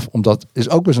gedrag af. Omdat is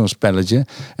ook weer zo'n spelletje.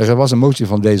 Er was een motie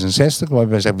van D66 waar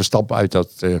we zeggen, we stappen uit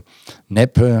dat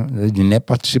die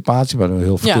nepparticipatie, waar een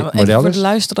heel verkeerd model is. Voor de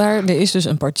luisteraar, er is dus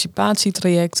een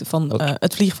participatietraject van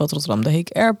het vliegveld Rotterdam de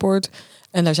Heek Airport.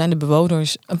 En daar zijn de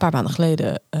bewoners een paar maanden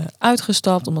geleden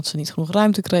uitgestapt, omdat ze niet genoeg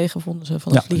ruimte kregen, vonden ze,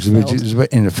 van het vliegveld. Dus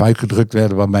in de vuik gedrukt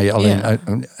werden, waarbij je alleen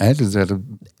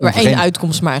waar één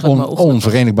uitkomst maar eigenlijk mogelijk.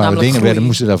 Onverenigbare dingen werden,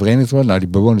 moesten daar verenigd worden. Nou, die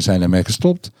bewoners zijn daarmee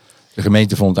gestopt. De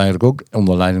gemeente vond eigenlijk ook,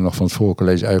 onder leiding nog van het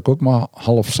voorcollege, eigenlijk ook maar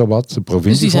half zowat. De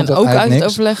provincie dus die zijn vond ook uit niks.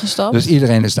 het overleg gestapt? Dus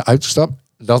iedereen is eruit gestapt.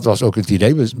 Dat was ook het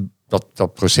idee.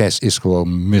 Dat proces is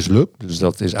gewoon mislukt. Dus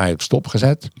dat is eigenlijk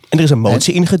stopgezet. En er is een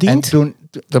motie ingediend? En toen,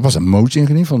 er was een motie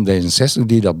ingediend van D66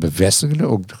 die dat bevestigde.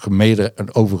 Ook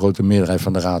een overgrote meerderheid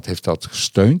van de raad heeft dat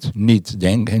gesteund. Niet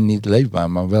denken, niet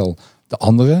leefbaar, maar wel de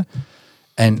anderen.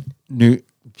 En nu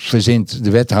verzint de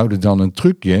wethouder dan een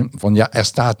trucje van er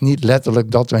staat niet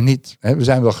letterlijk dat we niet, we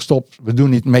zijn wel gestopt, we doen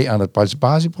niet mee aan het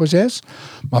participatieproces,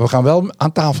 maar we gaan wel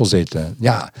aan tafel zitten.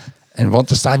 Ja. En want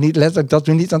er staat niet letterlijk dat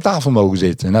we niet aan tafel mogen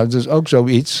zitten. Nou, dat is ook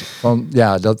zoiets van,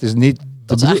 dat is niet...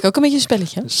 Dat is eigenlijk ook een beetje een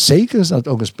spelletje. Zeker is dat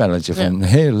ook een spelletje. Van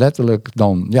heel letterlijk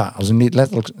dan, als er niet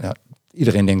letterlijk...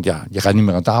 iedereen denkt, je gaat niet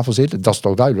meer aan tafel zitten. Dat is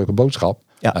toch duidelijke boodschap.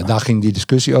 Ja. Daar ging die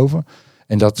discussie over.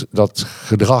 En dat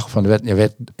gedrag van de wet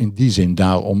werd in die zin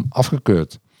daarom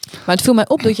afgekeurd. Maar het viel mij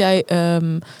op dat jij...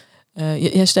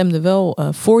 jij stemde wel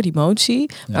voor die motie,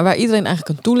 maar waar iedereen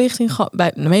eigenlijk een toelichting gaf.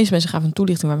 Bij de meeste mensen gaven een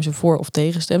toelichting waarom ze voor of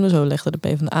tegen stemden. Zo legde de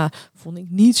PvdA, vond ik,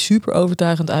 niet super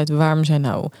overtuigend uit waarom zij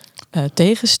nou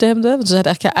tegenstemden. Want ze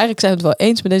zeiden eigenlijk zijn we het wel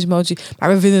eens met deze motie, maar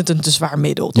we vinden het een te zwaar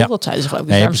middel. Toch? Dat zeiden ze geloof ik.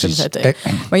 Dus waarom stemden zij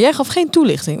tegen? Maar jij gaf geen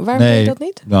toelichting. Waarom deed je dat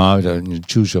niet? Nou,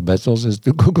 choose your battles is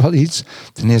natuurlijk ook wel iets.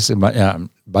 Ten eerste, maar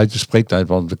buiten spreektijd,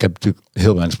 want ik heb natuurlijk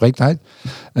heel weinig spreektijd.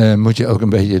 Moet je ook een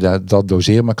beetje dat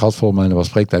doseren. Maar ik had volgens mij nog wel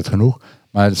spreektijd genoeg.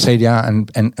 Maar het CDA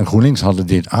en GroenLinks hadden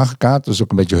dit aangekaart. Dat is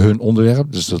ook een beetje hun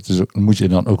onderwerp. Dus dat moet je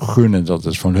dan ook gunnen dat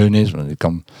het van hun is. Want ik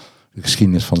kan de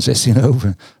geschiedenis van 16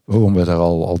 over. Waarom we er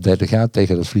al 30 jaar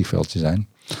tegen dat vliegveldje zijn.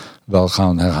 Wel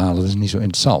gaan herhalen. Dat is niet zo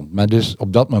interessant. Maar dus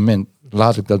op dat moment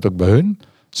laat ik dat ook bij hun.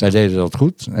 Zij deden dat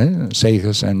goed.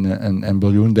 Segers en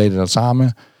Biljoen deden dat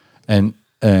samen.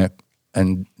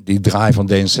 En die draai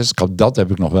van D66, dat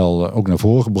heb ik nog wel ook naar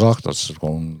voren gebracht. Dat ze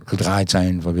gewoon gedraaid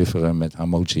zijn van Wifferen met haar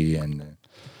motie.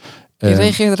 Je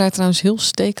reageerde daar trouwens heel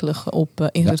stekelig op.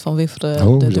 Ingrid van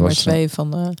Wifferen, de nummer 2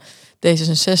 van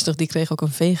D66. Die kreeg ook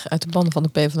een veeg uit de banden van de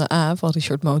PvdA, van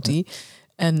Richard Moti.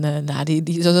 En die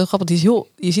is heel grappig. Die is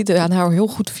je ziet er aan haar heel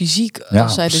goed fysiek.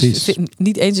 Als zij dus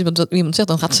niet eens is met wat iemand zegt,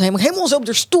 dan gaat ze helemaal zo op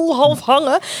de stoel half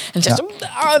hangen. En zegt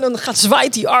ze, dan gaat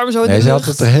zwaait die arm zo in de lucht. Ze had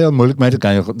het er heel moeilijk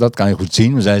mee. Dat kan je goed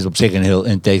zien. We zijn op zich een heel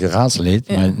integer raadslid.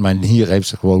 Ja. Maar hier heeft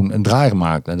ze gewoon een draai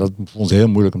gemaakt. En dat vond ze heel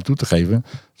moeilijk om toe te geven.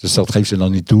 Dus dat geeft ze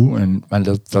dan niet toe. Maar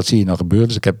dat zie je dan gebeuren.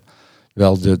 Dus ik heb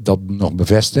wel dat nog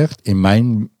bevestigd in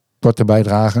mijn korte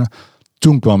bijdrage.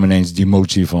 Toen kwam ineens die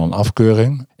motie van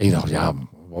afkeuring. Ik dacht,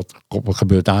 wat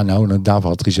gebeurt daar nou? En daarvoor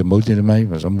had Richard Moti ermee.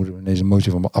 Dus dan moeten we deze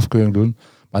motie van afkeuring doen.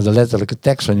 Maar de letterlijke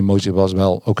tekst van die motie was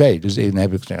wel oké. Dus dan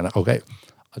heb ik gezegd,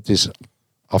 het is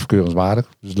afkeurenswaardig.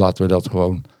 Dus laten we dat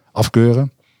gewoon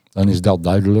afkeuren. Dan is dat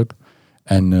duidelijk.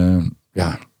 En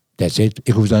that's it.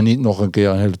 Ik hoef daar niet nog een keer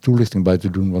een hele toelichting bij te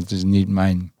doen. Want het is niet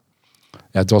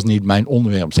het was niet mijn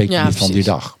onderwerp. Zeker niet van die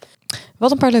dag.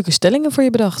 Wat een paar leuke stellingen voor je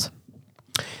bedacht.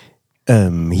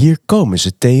 Hier komen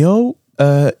ze, Theo.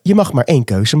 Je mag maar 1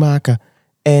 keuze maken.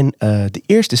 En de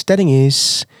eerste stelling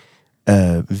is...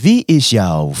 wie is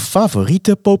jouw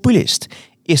favoriete populist?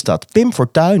 Is dat Pim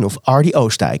Fortuyn of Ardy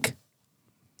Oostdijk?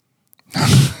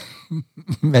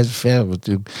 Met ver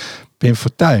natuurlijk. Pim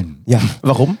Fortuyn. Ja,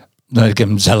 waarom? Nou, ik heb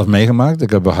hem zelf meegemaakt.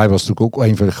 Hij was natuurlijk ook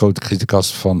een van de grote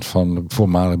criticassen van de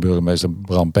voormalige burgemeester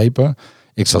Bram Peper.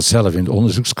 Ik zat zelf in de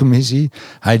onderzoekscommissie.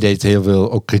 Hij deed heel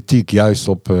veel ook kritiek juist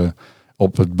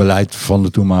op het beleid van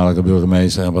de toenmalige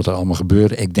burgemeester en wat er allemaal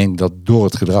gebeurde. Ik denk dat door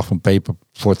het gedrag van Peper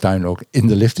Fortuyn ook in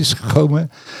de lift is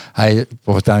gekomen.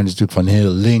 Fortuyn is natuurlijk van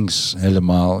heel links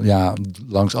helemaal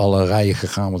langs alle rijen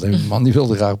gegaan. Want een man die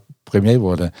wilde graag premier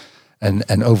worden.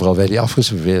 En overal werd hij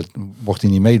afgeserveerd. Mocht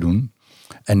hij niet meedoen.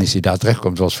 En is hij daar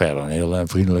terechtgekomen. Het was verder een heel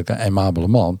vriendelijke en amabele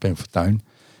man, Pim Fortuyn.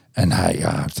 En hij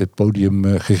heeft het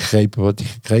podium gegrepen wat hij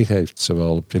gekregen heeft.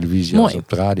 Zowel op televisie als op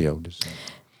de radio. Dus,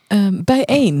 bij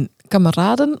 1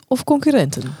 kameraden of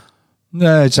concurrenten? Nee,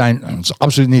 het is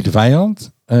absoluut niet de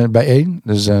vijand bijeen.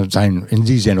 Dus het zijn in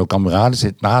die zin ook kameraden.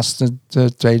 Zit naast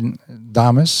de twee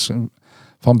dames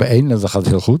van bijeen. Dat gaat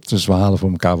heel goed. Dus we halen voor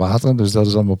elkaar water. Dus dat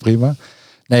is allemaal prima.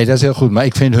 Nee, dat is heel goed. Maar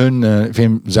ik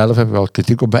vind zelf heb ik wel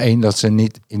kritiek op bijeen. Dat ze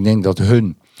niet, ik denk dat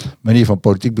hun manier van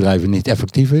politiek bedrijven niet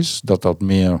effectief is. Dat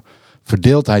meer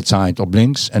verdeeldheid zaait op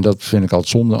links. En dat vind ik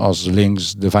altijd zonde als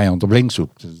links de vijand op links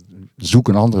zoekt. Zoek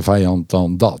een andere vijand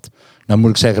dan dat. Nou moet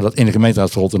ik zeggen dat in de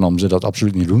gemeenteraad van Rotterdam ze dat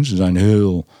absoluut niet doen. Ze zijn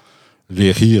heel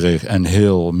leergierig en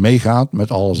heel meegaand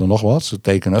met alles en nog wat. Ze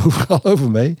tekenen overal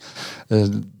over mee.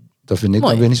 Dat vind ik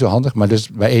dan weer niet zo handig. Maar dus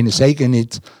bij ene zeker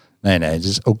niet. Nee, het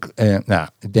is ook.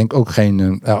 Ik denk ook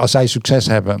geen. Als zij succes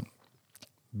hebben,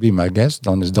 be my guest,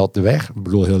 dan is dat de weg. Ik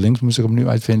bedoel, heel links moet zich opnieuw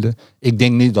uitvinden. Ik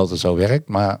denk niet dat het zo werkt,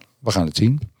 maar we gaan het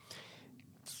zien.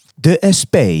 De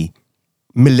SP.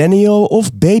 Millennial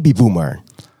of babyboomer?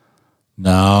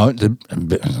 Nou, de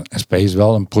SP is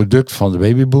wel een product van de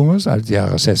babyboomers uit de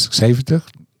jaren 60, 70.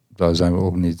 Daar zijn we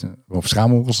ook niet, of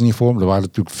schamen we ons niet voor. Maar er waren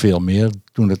natuurlijk veel meer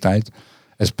toen de tijd.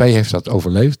 SP heeft dat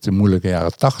overleefd, de moeilijke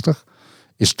jaren 80.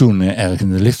 Is toen erg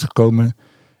in de lift gekomen.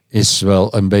 Is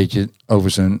wel een beetje over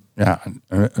zijn,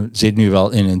 zit nu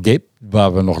wel in een dip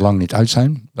waar we nog lang niet uit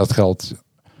zijn. Dat geldt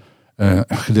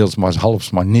gedeeltelijk maar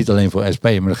half, maar niet alleen voor SP,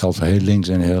 maar dat geldt voor heel links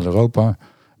en heel Europa.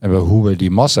 En hoe we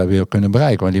die massa weer kunnen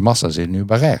bereiken. Want die massa zit nu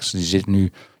bij rechts. Die zit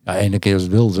nu, ene keer is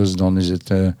het Wilders, dan is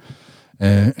het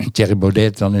Thierry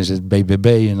Baudet, dan is het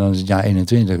BBB en dan is het jaar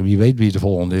 21. Wie weet wie de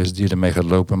volgende is die ermee gaat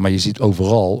lopen. Maar je ziet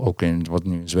overal, ook in wat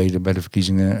nu in Zweden bij de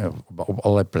verkiezingen, op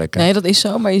allerlei plekken. Nee, dat is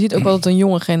zo. Maar je ziet ook wel dat een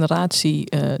jonge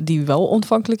generatie die wel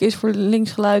ontvankelijk is voor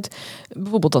linksgeluid,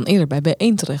 bijvoorbeeld dan eerder bij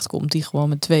B1 terechtkomt. Die gewoon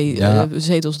met 2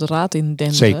 zetels de raad in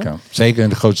denderen. Zeker in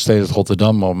de grootste steden als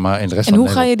Rotterdam, maar in de rest en van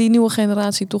hoe ga je die nieuwe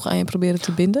generatie toch aan je proberen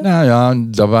te binden? Nou ja,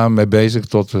 daar waren we mee bezig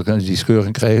tot we die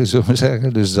scheuring kregen, zullen we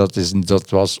zeggen. Dus dat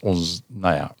was ons,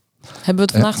 Hebben we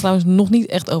het vandaag trouwens nog niet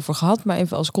echt over gehad, maar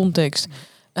even als context.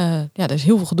 Er is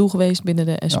heel veel gedoe geweest binnen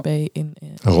de SP in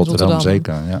Rotterdam.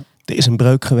 Zeker, ja. Er is een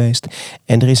breuk geweest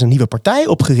en er is een nieuwe partij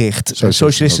opgericht.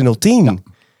 Socialisten 010.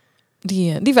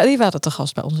 Ja. Die waren te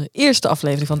gast bij onze eerste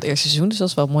aflevering van het eerste seizoen. Dus dat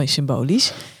is wel mooi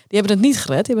symbolisch. Die hebben het niet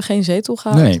gered. Die hebben geen zetel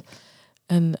gehaald. Nee.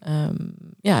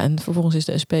 En vervolgens is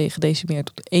de SP gedecimeerd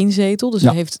tot 1 zetel. Dus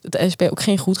dan heeft de SP ook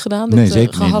geen goed gedaan. Nee,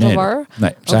 zeker niet.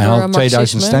 Nee. Zij hadden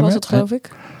 2000 stemmen. Was het, geloof ik.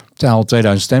 Zij hadden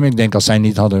 2000 stemmen. Ik denk als zij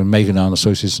niet hadden meegedaan als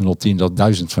Socialisten 010... dat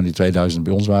 1000 van die 2000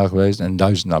 bij ons waren geweest. En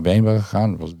 1000 naar bijeen waren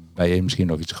gegaan. Dat was bijeen misschien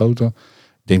nog iets groter. Ik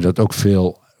denk dat ook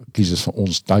veel kiezers van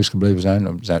ons thuis gebleven zijn.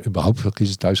 Er zijn überhaupt veel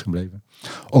kiezers thuis gebleven.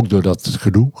 Ook door dat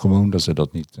gedoe. Gewoon dat ze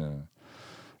dat niet...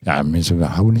 mensen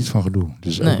houden niet van gedoe.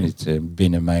 Dus ook niet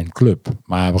binnen mijn club.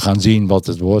 Maar we gaan zien wat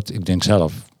het wordt. Ik denk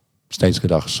zelf, steeds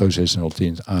gedacht, Socialisten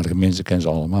 010, aardige mensen kennen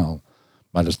ze allemaal.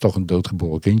 Maar dat is toch een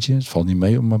doodgeboren kindje. Het valt niet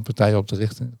mee om een partij op te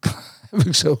richten. Heb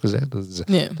ik zo gezegd. Dat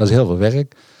is heel veel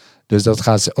werk. Dus dat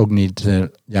gaat ze ook niet...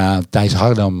 Thijs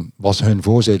Hardam was hun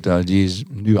voorzitter. Die is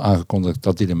nu aangekondigd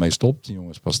dat hij ermee stopt. Die jongen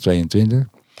is pas 22.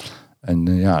 En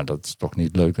dat is toch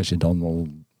niet leuk als je dan al...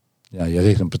 je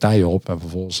richt een partij op en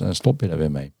vervolgens stop je daar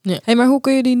weer mee. Ja. Hey, maar hoe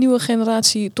kun je die nieuwe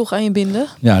generatie toch aan je binden?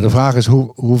 Ja, de vraag is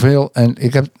hoeveel... En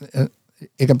ik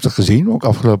heb het gezien, ook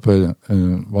afgelopen...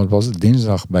 wat was het?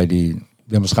 Dinsdag bij die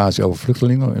demonstratie over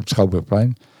vluchtelingen op het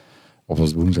Schouwburgplein. Of was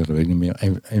het woensdag, dat weet ik niet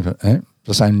meer.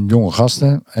 Dat zijn jonge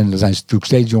gasten. En er zijn natuurlijk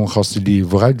steeds jonge gasten die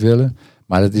vooruit willen.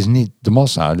 Maar dat is niet de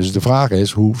massa. Dus de vraag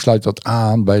is, hoe sluit dat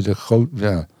aan bij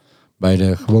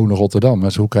de gewone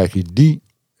Rotterdammers? Hoe krijg je die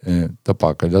te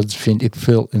pakken? Dat vind ik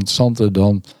veel interessanter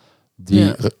dan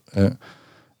die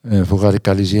voor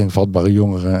radicalisering vatbare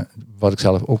jongeren, wat ik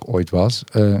zelf ook ooit was.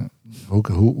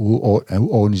 Hoe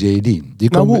organiseer je die?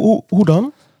 Hoe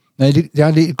dan? Nee,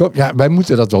 wij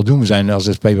moeten dat wel doen. We zijn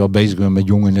als SP wel bezig met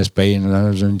jongen in de SP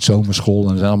en zo'n zomerschool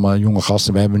en er zijn allemaal jonge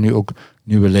gasten. We hebben nu ook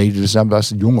nieuwe leden, dus daar was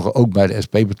de jongeren ook bij de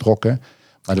SP betrokken.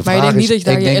 Maar je denkt niet dat je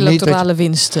daar je electorale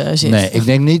winst zit? Nee, ik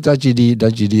denk niet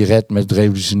dat je die redt met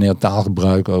revolutionair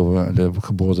taalgebruik over de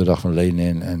geboortedag van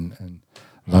Lenin en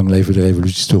lang leven de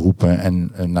revoluties te roepen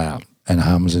en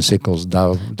hamers en sikkels.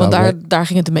 Daar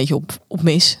ging het een beetje op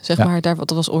mis, zeg maar. Dat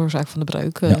was oorzaak van de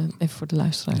breuk. Even voor de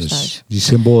luisteraars dus thuis. Die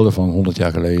symbolen van 100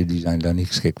 jaar geleden, die zijn daar niet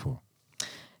geschikt voor.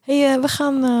 Hey, we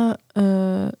gaan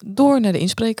door naar de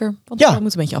inspreker. Want we moeten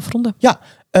een beetje afronden. Ja,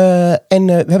 en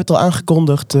we hebben het al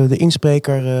aangekondigd. De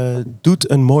inspreker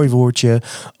doet een mooi woordje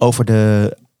over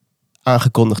de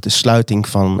aangekondigde sluiting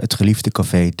van het geliefde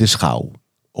café De Schouw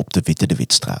op de Witte de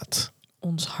Witstraat.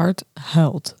 Ons hart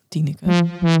huilt, Tineke.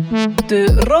 De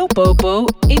Ropopo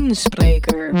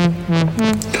inspreker.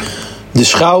 De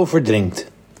schouw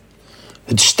verdrinkt.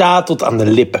 Het staat tot aan de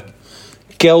lippen.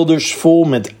 kelders vol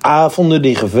met avonden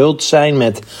die gevuld zijn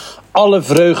met alle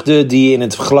vreugde die je in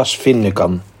het glas vinden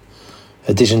kan.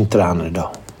 Het is een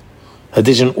tranendal. Het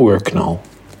is een oerknal.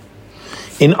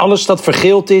 In alles dat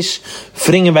vergeeld is,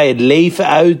 wringen wij het leven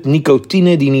uit.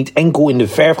 Nicotine die niet enkel in de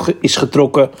verf is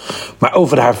getrokken, maar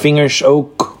over haar vingers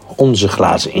ook onze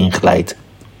glazen inglijdt.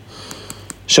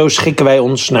 Zo schikken wij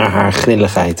ons naar haar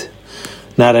grilligheid.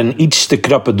 Naar een iets te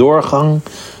krappe doorgang.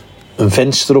 Een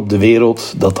venster op de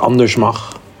wereld dat anders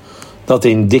mag. Dat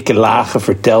in dikke lagen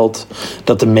vertelt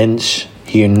dat de mens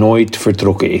hier nooit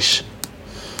vertrokken is.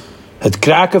 Het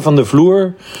kraken van de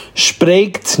vloer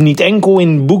spreekt niet enkel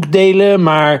in boekdelen,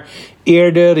 maar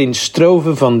eerder in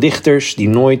strofen van dichters die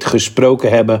nooit gesproken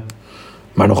hebben,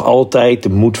 maar nog altijd de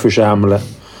moed verzamelen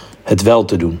het wel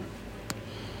te doen.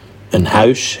 Een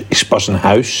huis is pas een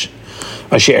huis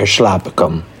als je er slapen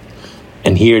kan.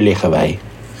 En hier liggen wij,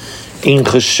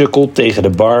 ingesukkeld tegen de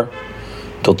bar,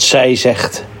 tot zij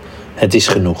zegt, het is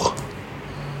genoeg.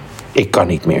 Ik kan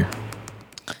niet meer.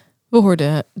 We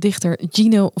hoorden dichter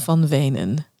Gino van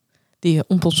Wenen, die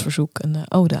op ons verzoek een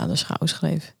ode aan de schouw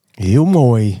schreef. Heel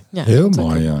mooi. Ja, Heel dat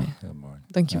mooi, ook ja. mooi. Heel mooi.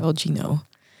 Dankjewel, Gino.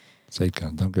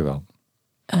 Zeker, dank u wel.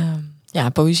 Ja,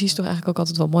 poëzie is toch eigenlijk ook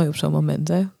altijd wel mooi op zo'n moment,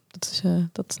 hè? Dat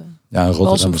is Ja,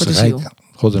 balsem voor de ziel.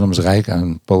 Rotterdam is rijk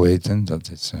aan poëten. Dat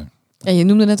is, En je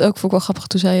noemde net ook, vond ik wel grappig,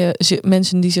 toen zei je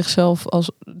mensen die zichzelf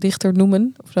als dichter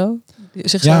noemen, of zo?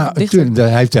 ja, natuurlijk.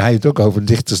 Hij heeft het ook over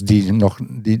dichters die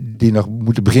nog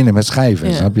moeten beginnen met schrijven.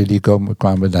 Ja. Snap je? Die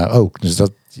kwamen daar ook. Dus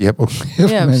je hebt ook heel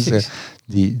veel mensen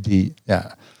die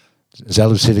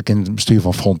zelf zit ik in het bestuur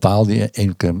van Frontaal, die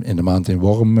 1 keer in de maand in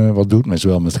Worm wat doet. Maar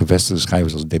zowel met gevestigde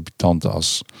schrijvers als debutanten,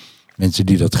 als mensen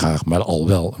die dat graag, maar al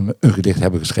wel een gedicht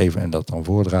hebben geschreven en dat dan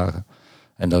voordragen.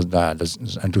 En er zijn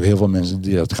natuurlijk heel veel mensen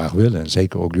die dat graag willen. En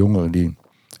zeker ook jongeren die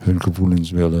hun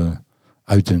gevoelens willen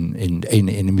uiten in de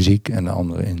ene in de muziek en de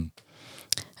andere in.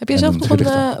 Heb je zelf nog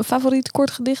een favoriet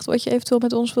kort gedicht wat je eventueel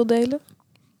met ons wilt delen?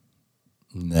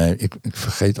 Nee, ik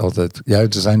vergeet altijd. Ja, er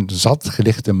zijn zat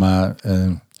gedichten, maar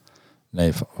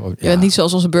nee. Je bent niet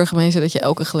zoals onze burgemeester dat je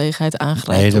elke gelegenheid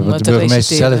aangrijpt. Nee, om de te burgemeester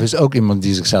reciteren. zelf is ook iemand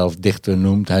die zichzelf dichter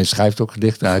noemt. Hij schrijft ook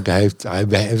gedichten. Hij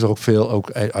heeft er ook veel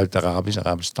ook uit Arabisch.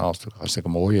 Arabisch taal is natuurlijk hartstikke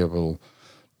mooi. Je wil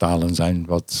talen zijn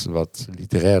wat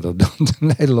literairder dan de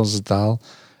Nederlandse taal.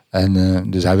 En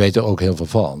dus hij weet er ook heel veel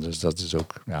van. Dus dat is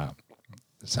ook, ja,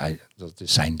 dat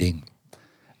is zijn ding.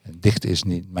 En dichten is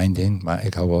niet mijn ding, maar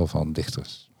ik hou wel van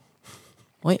dichters.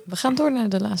 Mooi. We gaan door naar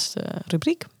de laatste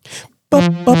rubriek.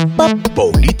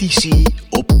 Politici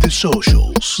op de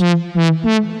socials.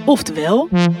 Oftewel,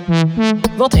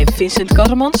 wat heeft Vincent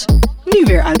Karremans nu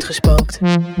weer uitgespookt?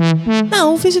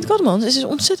 Nou, Vincent Karremans is dus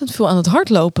ontzettend veel aan het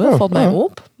hardlopen, valt mij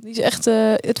op. Die is echt,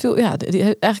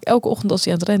 eigenlijk elke ochtend als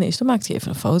hij aan het rennen is, dan maakt hij even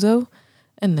een foto.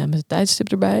 En met een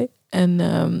tijdstip erbij.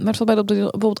 Maar het valt mij op dat hij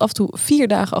bijvoorbeeld af en toe 4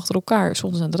 dagen achter elkaar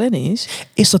soms aan het rennen is.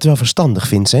 Is dat wel verstandig,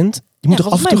 Vincent? Je moet toch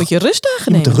af en toe moet je rustdagen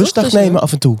je nemen. moet rustdag toch? nemen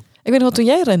af en toe. Ik weet nog wat toen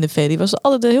jij rende, Fedi, was het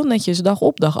altijd heel netjes dag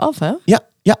op, dag af, hè?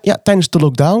 Ja, tijdens de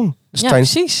lockdown. Dus Ja,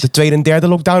 tijdens precies. de 2e en 3e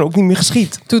lockdown ook niet meer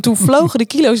geschiet. Toen vlogen de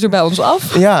kilo's er bij ons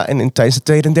af. Ja, en tijdens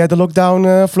de 2e en 3e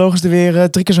lockdown vlogen ze er weer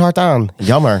 3 keer zo hard aan.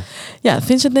 Jammer. Ja,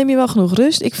 Vincent, neem je wel genoeg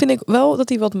rust. Ik vind wel dat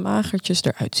hij wat magertjes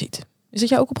eruit ziet. Is dat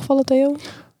jou ook opgevallen, Theo?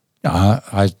 Ja,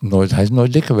 hij is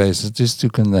nooit dik geweest. Het is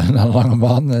natuurlijk een lange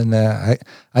man. En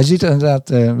hij ziet er inderdaad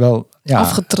wel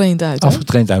Afgetraind uit, hè?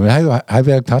 afgetraind uit. Hij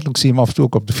werkt hard. Ik zie hem af en toe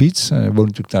ook op de fiets. Hij woont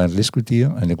natuurlijk daar in het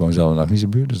Liskwartier. En ik woon zelf in de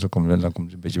Agniezenbuurt. Dus dan komt hij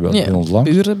een beetje wel bij ons langs.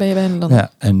 Uren ben je bijna dan.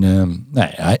 Ja, en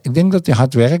ik denk dat hij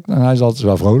hard werkt. En hij is altijd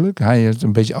wel vrolijk. Hij heeft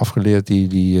een beetje afgeleerd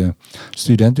die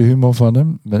studentenhumor van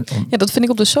hem. Ja, dat vind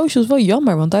ik op de socials wel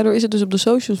jammer. Want daardoor is het dus op de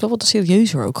socials wel wat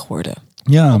serieuzer ook geworden.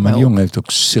 Ja, maar wel. die jongen heeft ook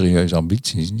serieuze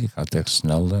ambities. Die gaat echt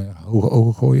snel hoge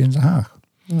ogen gooien in Den Haag.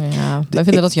 Ja, wij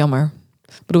vinden dat jammer.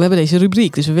 Ik bedoel, we hebben deze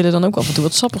rubriek, dus we willen dan ook af en toe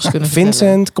wat sappigs kunnen vertellen.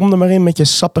 Vincent, kom er maar in met je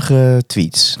sappige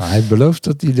tweets. Nou, hij belooft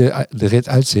dat hij de rit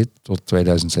uitzit tot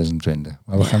 2026.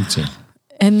 Maar we gaan het zien.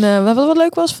 En wat wel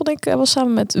leuk was, vond ik, was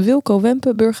samen met Wilco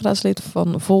Wempe, burgerraadslid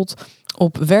van Volt,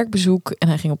 op werkbezoek. En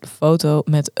hij ging op de foto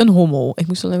met een hommel. Ik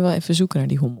moest alleen wel even zoeken naar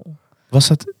die hommel.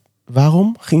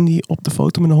 Waarom ging die op de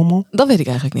foto met een hommel? Dat weet ik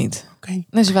eigenlijk niet. Oké.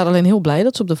 Nee, ze waren alleen heel blij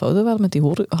dat ze op de foto waren met die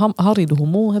Harry de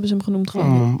Hommel, hebben ze hem genoemd.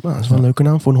 Gewoon. Dat is wel een leuke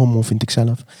naam voor een hommel, vind ik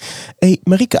zelf.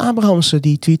 Marieke Abrahamsen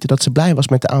die tweette dat ze blij was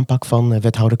met de aanpak van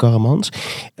wethouder Karremans.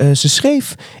 Ze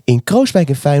schreef: in Krooswijk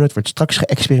en Feyenoord wordt straks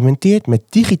geëxperimenteerd met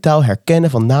digitaal herkennen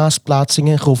van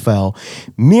naastplaatsingen en grofvuil.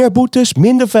 Meer boetes,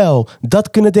 minder vuil.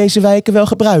 Dat kunnen deze wijken wel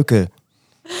gebruiken.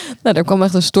 Nou, daar kwam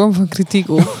echt een storm van kritiek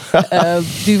op.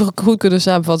 Die we goed kunnen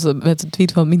samenvatten met de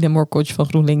tweet van Mina Morkoc van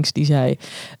GroenLinks. Die zei,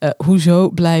 hoezo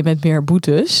blij met meer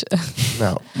boetes?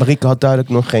 Nou, Marieke had duidelijk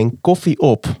nog geen koffie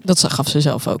op. Dat gaf ze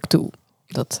zelf ook toe.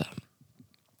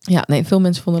 Veel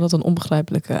mensen vonden dat een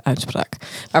onbegrijpelijke uitspraak.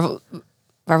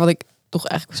 Maar wat ik toch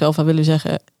eigenlijk zelf aan willen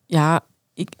zeggen... Ja,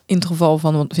 in het geval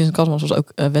van... Want Vincent Karremans was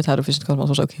ook... wethouder Vincent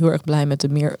Karremans was ook heel erg blij met de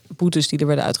meer boetes die er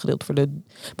werden uitgedeeld voor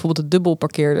bijvoorbeeld de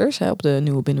dubbelparkeerders. Op de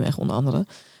Nieuwe Binnenweg onder andere.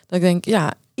 Dat ik denk,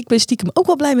 ja, ik ben stiekem ook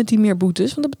wel blij met die meer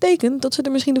boetes. Want dat betekent dat ze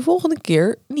er misschien de volgende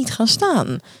keer niet gaan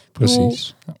staan.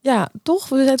 Precies. Ja, toch?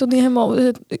 We zijn toch niet helemaal...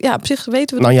 Ja, op zich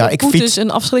weten we dat boetes fiets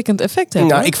een afschrikkend effect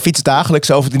hebben. Nou, ik fiets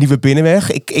dagelijks over de Nieuwe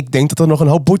Binnenweg. Ik denk dat er nog een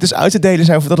hoop boetes uit te delen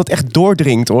zijn voordat het echt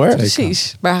doordringt, hoor.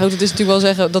 Precies. Maar goed, het is natuurlijk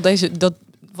wel zeggen dat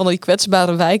van die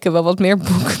kwetsbare wijken wel wat meer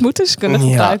boetes kunnen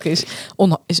gebruiken is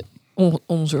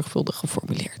onzorgvuldig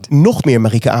geformuleerd. Nog meer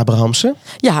Marieke Abrahamsen.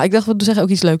 Ja, ik dacht, we zeggen ook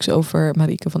iets leuks over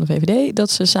Marieke van de VVD. Dat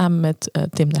ze samen met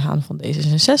Tim de Haan van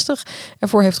D66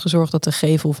 ervoor heeft gezorgd dat de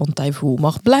gevel van Taivoe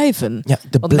mag blijven. Ja,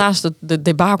 want naast de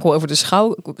debakel over de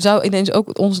schouw zou ineens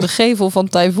ook ons de gevel van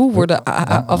Taivoe worden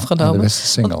afgenomen.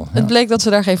 Het bleek dat ze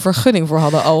daar geen vergunning voor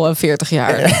hadden al 40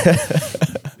 jaar.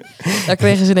 Daar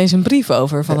kregen ze ineens een brief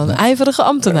over van een ijverige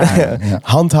ambtenaar. Ja.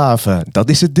 Handhaven, dat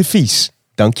is het devies.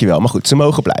 Dankjewel, maar goed, ze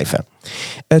mogen blijven.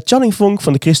 Channing Vonk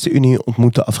van de ChristenUnie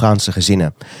ontmoet de Afghaanse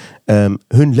gezinnen.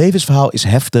 Hun levensverhaal is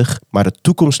heftig, maar de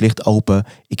toekomst ligt open.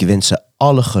 Ik wens ze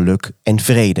alle geluk en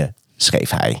vrede, schreef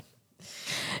hij.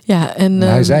 Ja, en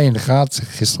hij zei in de Graad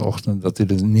gisterochtend dat hij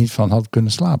er niet van had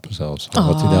kunnen slapen zelfs.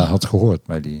 Wat hij daar had gehoord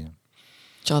bij die...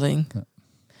 Channing. Ja.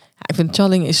 Ik vind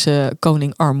Channing is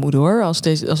koning armoede, hoor. Als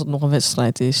het nog een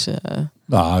wedstrijd is.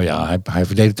 Nou ja, hij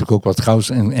verdedigt natuurlijk ook wat Gauws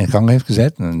in gang heeft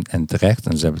gezet. En terecht.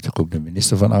 En ze hebben natuurlijk ook de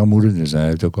minister van Armoede. Dus hij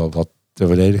heeft ook wel wat te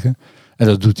verdedigen. En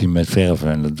dat doet hij met verve.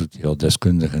 En dat doet hij heel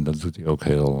deskundig. En dat doet hij ook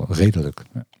heel redelijk.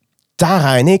 Ja.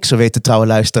 Tara en ik, zo weet de trouwe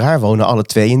luisteraar, wonen alle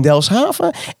twee in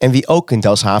Delfshaven. En wie ook in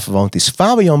Delfshaven woont is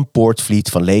Fabian Poortvliet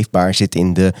van Leefbaar, zit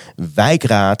in de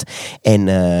wijkraad. En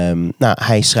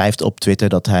hij schrijft op Twitter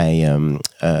dat hij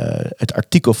het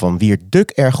artikel van Wiert Duk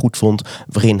erg goed vond,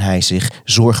 waarin hij zich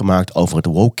zorgen maakt over het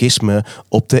wokisme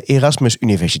op de Erasmus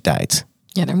Universiteit.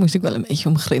 Ja, daar moest ik wel een beetje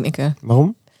om grinniken.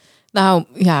 Waarom?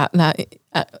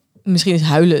 Misschien is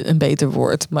huilen een beter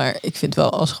woord, maar ik vind wel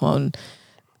als gewoon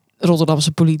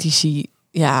Rotterdamse politici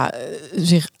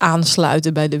zich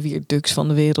aansluiten bij de Wiert Duks van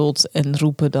de wereld en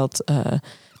roepen dat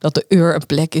de Ur een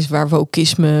plek is waar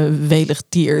wokisme welig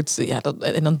tiert. Ja,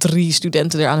 en dan 3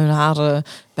 studenten er aan hun haren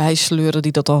bij sleuren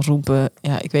die dat dan roepen.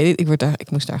 Ja, ik weet het.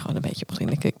 Ik moest daar gewoon een beetje op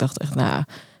beginnen. Ik dacht echt,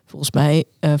 volgens mij,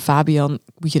 Fabian,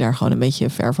 moet je daar gewoon een beetje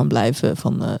ver van blijven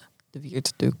van de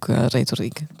Wiert Duk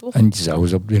retoriek. Toch? En je zou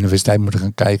eens op de universiteit moeten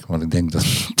gaan kijken, want ik denk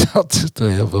dat er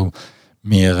heel veel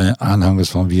meer aanhangers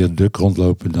van Wiert Duk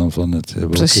rondlopen dan van het wokisme.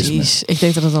 Precies, ik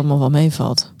denk dat het allemaal wel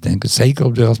meevalt. Ik denk het zeker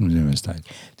op de Erasmus Universiteit.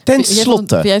 Ten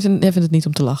slotte. Jij vindt het niet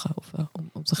om te lachen of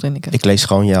om te grinniken? Ik lees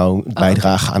gewoon jouw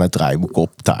bijdrage aan het draaiboek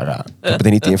op, Tara. Ik heb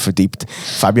er niet in verdiept.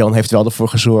 Fabian heeft wel ervoor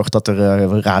gezorgd dat er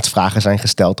raadsvragen zijn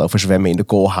gesteld over zwemmen in de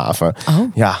Koolhaven.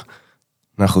 Oh. Ja,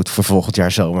 nou goed, voor volgend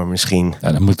jaar zomer misschien.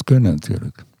 Ja, dat moet kunnen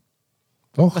natuurlijk.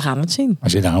 Toch? We gaan het zien.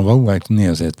 Als je daar een woonwijk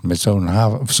neerzet met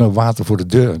zo'n water voor de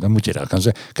deur, dan moet je daar gaan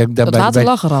zeggen. Kijk, dat water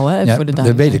lag er al, hè? Ja, voor de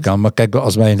dat weet ik al. Maar kijk,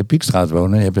 als wij in de Piekstraat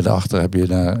wonen, heb je daarachter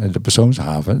de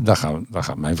persoonshaven. Daar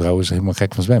gaat mijn vrouw is helemaal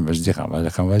gek van zwemmen. Dus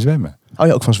daar gaan wij zwemmen. Hou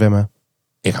je ook van zwemmen?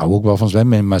 Ik hou ook wel van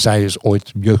zwemmen, maar zij is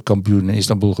ooit jeugdkampioen in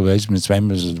Istanbul geweest met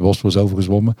zwemmen. Ze is het Bosporus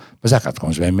overgezwommen. Maar zij gaat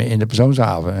gewoon zwemmen in de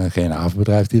persoonshaven. En geen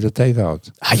havenbedrijf die dat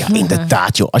tegenhoudt. Ah ja,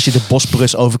 inderdaad joh. Als je de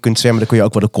Bosporus over kunt zwemmen, dan kun je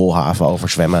ook wel de Koolhaven over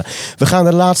zwemmen. We gaan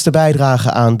de laatste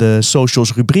bijdrage aan de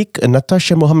socials rubriek.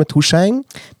 Natasja Mohammed Hussein.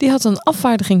 Die had een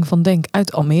afvaardiging van Denk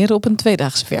uit Almere op een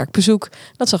 2-daags werkbezoek.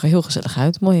 Dat zag er heel gezellig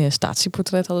uit. Mooie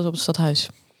statieportret hadden ze op het stadhuis.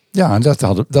 Ja, dat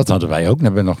hadden wij ook. Dat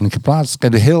hebben we nog niet geplaatst.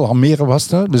 Kijk, de heel Almere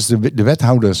was er. Dus de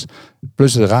wethouders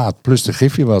plus de raad plus de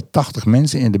Griffie. Wel 80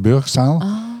 mensen in de burgerzaal. Oh.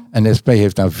 En de SP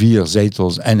heeft daar 4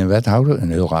 zetels en een wethouder.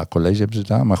 Een heel raar college hebben ze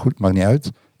daar. Maar goed, maakt niet uit.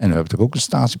 En we hebben natuurlijk ook een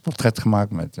statieportret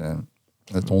gemaakt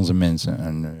met onze mensen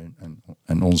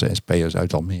en onze SP'ers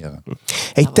uit Almere.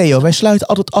 Hey Theo, wij sluiten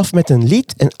altijd af met een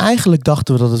lied. En eigenlijk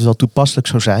dachten we dat het wel toepasselijk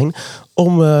zou zijn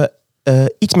om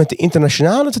iets met de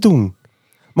internationale te doen.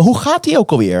 Maar hoe gaat die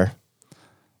ook alweer?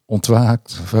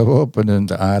 Ontwaakt, verworpen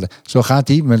de aarde. Zo gaat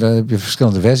die, maar daar heb je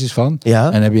verschillende versies van. Ja.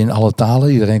 En dan heb je in alle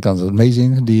talen. Iedereen kan het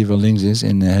meezingen die van links is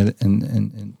in de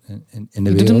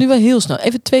wereld. Doe hem nu wel heel snel.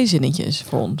 Even 2 zinnetjes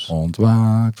voor ons.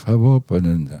 Ontwaakt,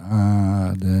 verworpen de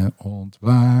aarde.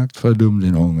 Ontwaakt, verdoemd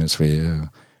in hongersfeer.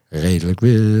 Redelijk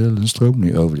wil een stroom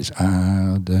nu over deze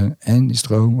aarde. En die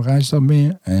stroom reist dan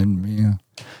meer en meer.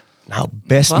 Nou,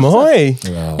 best Prachtig. mooi.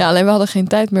 Jawel. Ja, alleen we hadden geen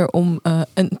tijd meer om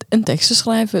een tekst te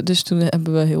schrijven. Dus toen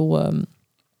hebben we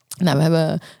we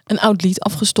hebben een oud lied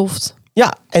afgestoft.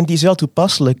 Ja, en die is wel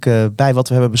toepasselijk bij wat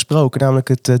we hebben besproken. Namelijk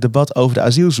het debat over de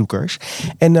asielzoekers.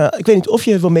 En ik weet niet of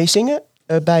je wil meezingen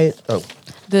bij... Oh.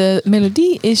 De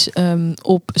melodie is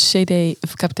op CD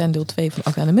Kapitein deel 2 van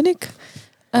Akda en Munnik.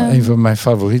 Een van mijn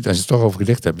favorieten, als je het toch over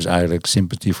gedicht hebt, is eigenlijk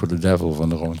Sympathy for the Devil van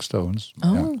de Rolling Stones.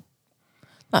 Oh. Ja. Nou,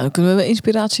 dan kunnen we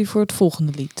inspiratie voor het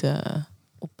volgende lied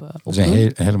op Dat is een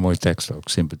doen. hele mooie tekst ook,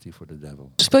 Sympathy for the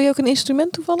Devil. Speel je ook een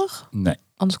instrument toevallig? Nee,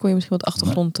 Anders kon je misschien wat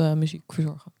achtergrondmuziek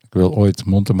verzorgen. ik wil ooit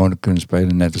mondharmonica kunnen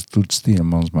spelen, net als Toets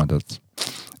Tielemans, maar dat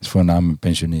is voornamelijk mijn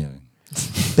pensionering.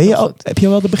 Heb je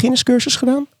wel de beginnerscursus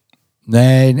gedaan?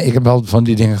 Nee, ik heb wel van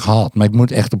die dingen gehad, maar ik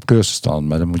moet echt op cursus staan.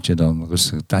 Maar dan moet je dan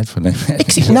rustig tijd voor nemen.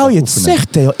 Ik zie, nou je het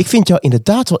zegt, Theo. Ik vind jou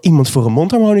inderdaad wel iemand voor een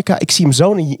mondharmonica. Ik zie hem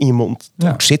zo in je mond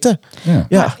Ja. ook zitten. Ja.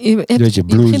 Ja. Je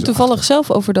begint toevallig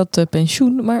zelf over dat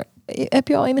pensioen. Maar heb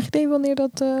je al enig idee wanneer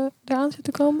dat eraan zit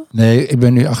te komen? Nee, ik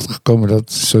ben nu achtergekomen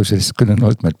dat socialisten kunnen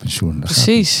nooit met pensioen. Dat gaat,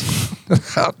 Precies. dat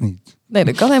gaat niet. Nee,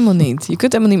 dat kan helemaal niet. Je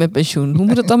kunt helemaal niet met pensioen. Hoe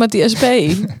moet het dan met die SP?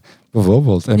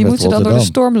 Bijvoorbeeld. En Die met moeten dan door de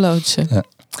Rotterdam. storm loodsen. Ja.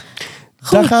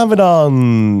 Daar gaan we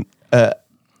dan.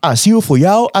 Asiel voor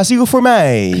jou, asiel voor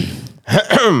mij.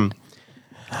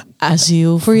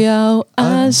 Asiel voor jou,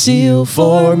 asiel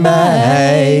voor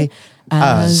mij.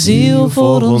 Asiel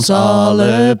voor ons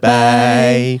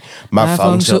allebei. Maar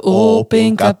vang ze op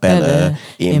in Capelle,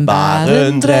 in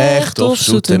Barendrecht of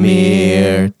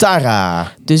Zoetermeer.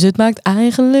 Tara. Dus het maakt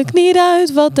eigenlijk niet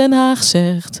uit wat Den Haag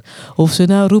zegt. Of ze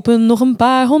nou roepen nog een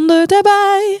paar 100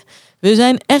 erbij. We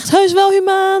zijn echt heus wel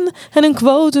humaan. En een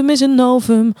quotum is een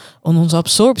novum. En ons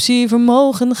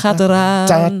absorptievermogen gaat eraan.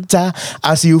 Tata,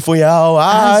 asiel voor jou,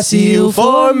 asiel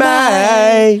voor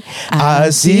mij.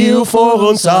 Asiel voor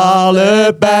ons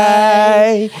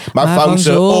allebei. Maar vang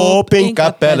ze op in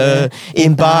Capelle,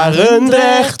 in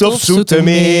Barendrecht of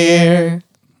Zoetermeer.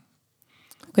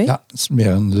 Oké. Ja, het is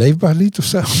meer een leefbaar lied of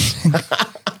zo.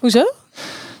 Hoezo?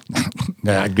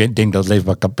 Nou ja, ik denk dat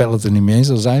Leefbaar Capelle het er niet mee eens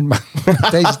zal zijn, maar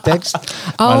deze tekst.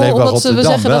 Maar Leefbaar Omdat we Rotterdam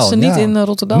zeggen dat ze wel, niet ja. in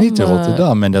Rotterdam... Niet in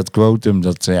Rotterdam. En dat quotum,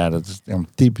 dat is een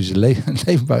typisch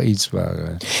leefbaar iets waar...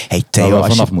 Hey Waar Theo, we vanaf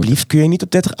alsjeblieft, moeten. kun je niet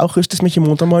op 30 augustus met je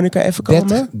mondharmonica even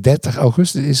komen? 30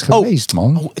 augustus is geweest,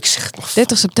 man. Oh, ik zeg het nog.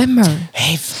 30 september.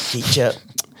 Hey, weet je.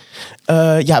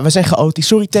 Ja, we zijn chaotisch.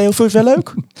 Sorry Theo, vond je het wel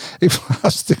leuk? Ik vond het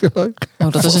hartstikke leuk.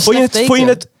 Oh, dat is een Vond je slecht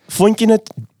het, teken.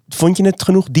 vond je het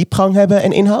genoeg diepgang hebben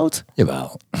en inhoud?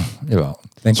 Jawel.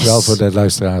 Denk wel voor de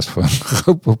luisteraars van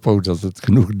Ropopo dat het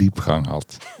genoeg diepgang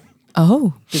had.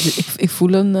 Oh, ik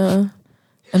voel een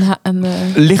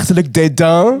Lichtelijk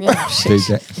dédain. ja, precies.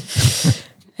 Deze,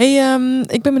 Hey,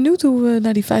 ik ben benieuwd hoe we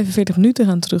naar die 45 minuten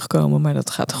gaan terugkomen. Maar dat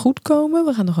gaat goed komen.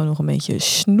 We gaan er gewoon nog een beetje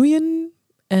snoeien.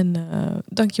 En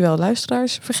dankjewel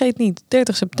luisteraars. Vergeet niet,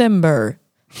 30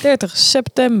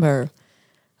 september.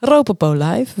 Ropopo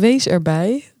live. Wees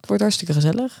erbij. Het wordt hartstikke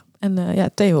gezellig. En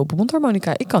Theo op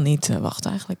mondharmonica. Ik kan niet wachten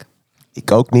eigenlijk.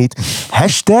 Ik ook niet.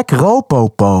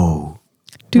 #Ropopo.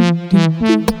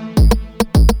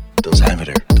 Dan zijn we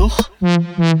er, toch?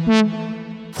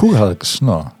 vroeger had ik een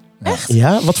snor.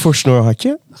 Ja, wat voor snor had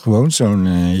je? Gewoon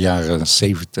zo'n jaren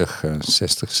 70,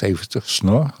 60, 70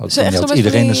 snor. Had Zo echt zo met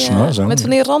iedereen van een die, snor. Zo. met van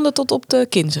die randen tot op de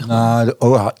kin, zeg maar.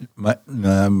 Nou,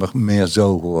 maar meer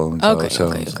zo gewoon. Oké. Echt een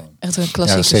Jaren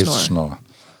klassieke 70 snor. snor.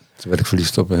 Toen werd ik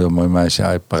verliefd op een heel mooi meisje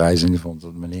uit Parijs en die vond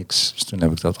het me niks. Dus toen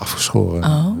heb ik dat afgeschoren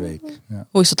een week. Ja.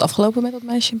 Hoe is dat afgelopen met dat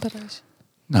meisje in Parijs?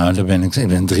 Nou, ik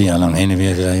ben 3 jaar lang heen en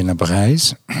weer gereden naar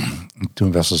Parijs. En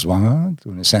toen was ze zwanger.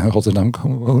 Toen is zij in Rotterdam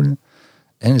komen wonen.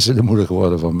 En is ze de moeder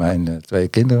geworden van mijn 2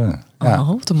 kinderen. Ja. Oh,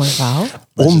 wat een mooi verhaal.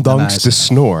 Ondanks de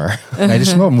snor. Nee, de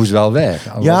snor moest wel weg.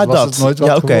 Anders Ja, was dat. het nooit wat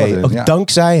Ja, oké. geworden. Ook Ja.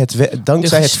 dankzij het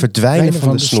verdwijnen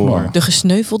van de snor. De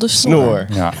gesneuvelde snor.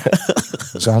 Ja.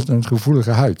 Ze had een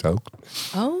gevoelige huid ook.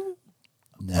 Oh.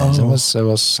 Nee, ze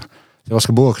was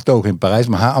geboren getogen in Parijs,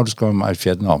 maar haar ouders kwamen uit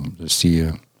Vietnam. Dus die,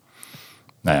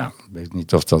 nou ja, ik weet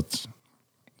niet of dat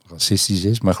racistisch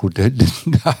is, maar goed, de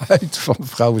huid van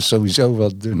vrouwen is sowieso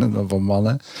wat dunner dan van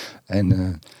mannen.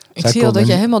 En, Ik zie al dat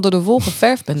je helemaal door de wol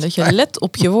geverfd bent. Dat je let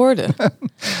op je woorden.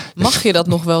 Mag je dat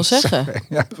nog wel zeggen?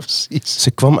 Ja, precies.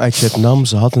 Ze kwam uit Vietnam,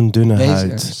 ze had een dunne Nee,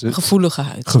 huid. ze Gevoelige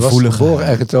huid. was Gevoelige geboren en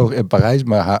huid. getogen in Parijs,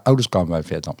 maar haar ouders kwamen uit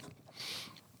Vietnam.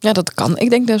 Ja, dat kan. Ik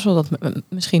denk best wel dat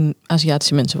misschien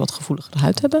Aziatische mensen wat gevoeligere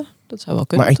huid hebben. Dat zou wel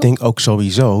kunnen. Maar ik toch? denk ook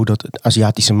sowieso dat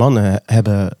Aziatische mannen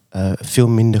hebben veel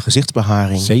minder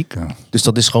gezichtsbeharing. Zeker. Dus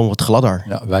dat is gewoon wat gladder.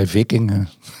 Ja, wij vikingen.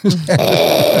 Dus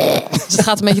het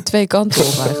gaat een beetje twee kanten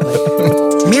op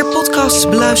eigenlijk. Meer podcasts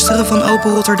beluisteren van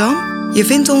Open Rotterdam? Je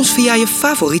vindt ons via je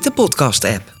favoriete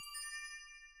podcast-app.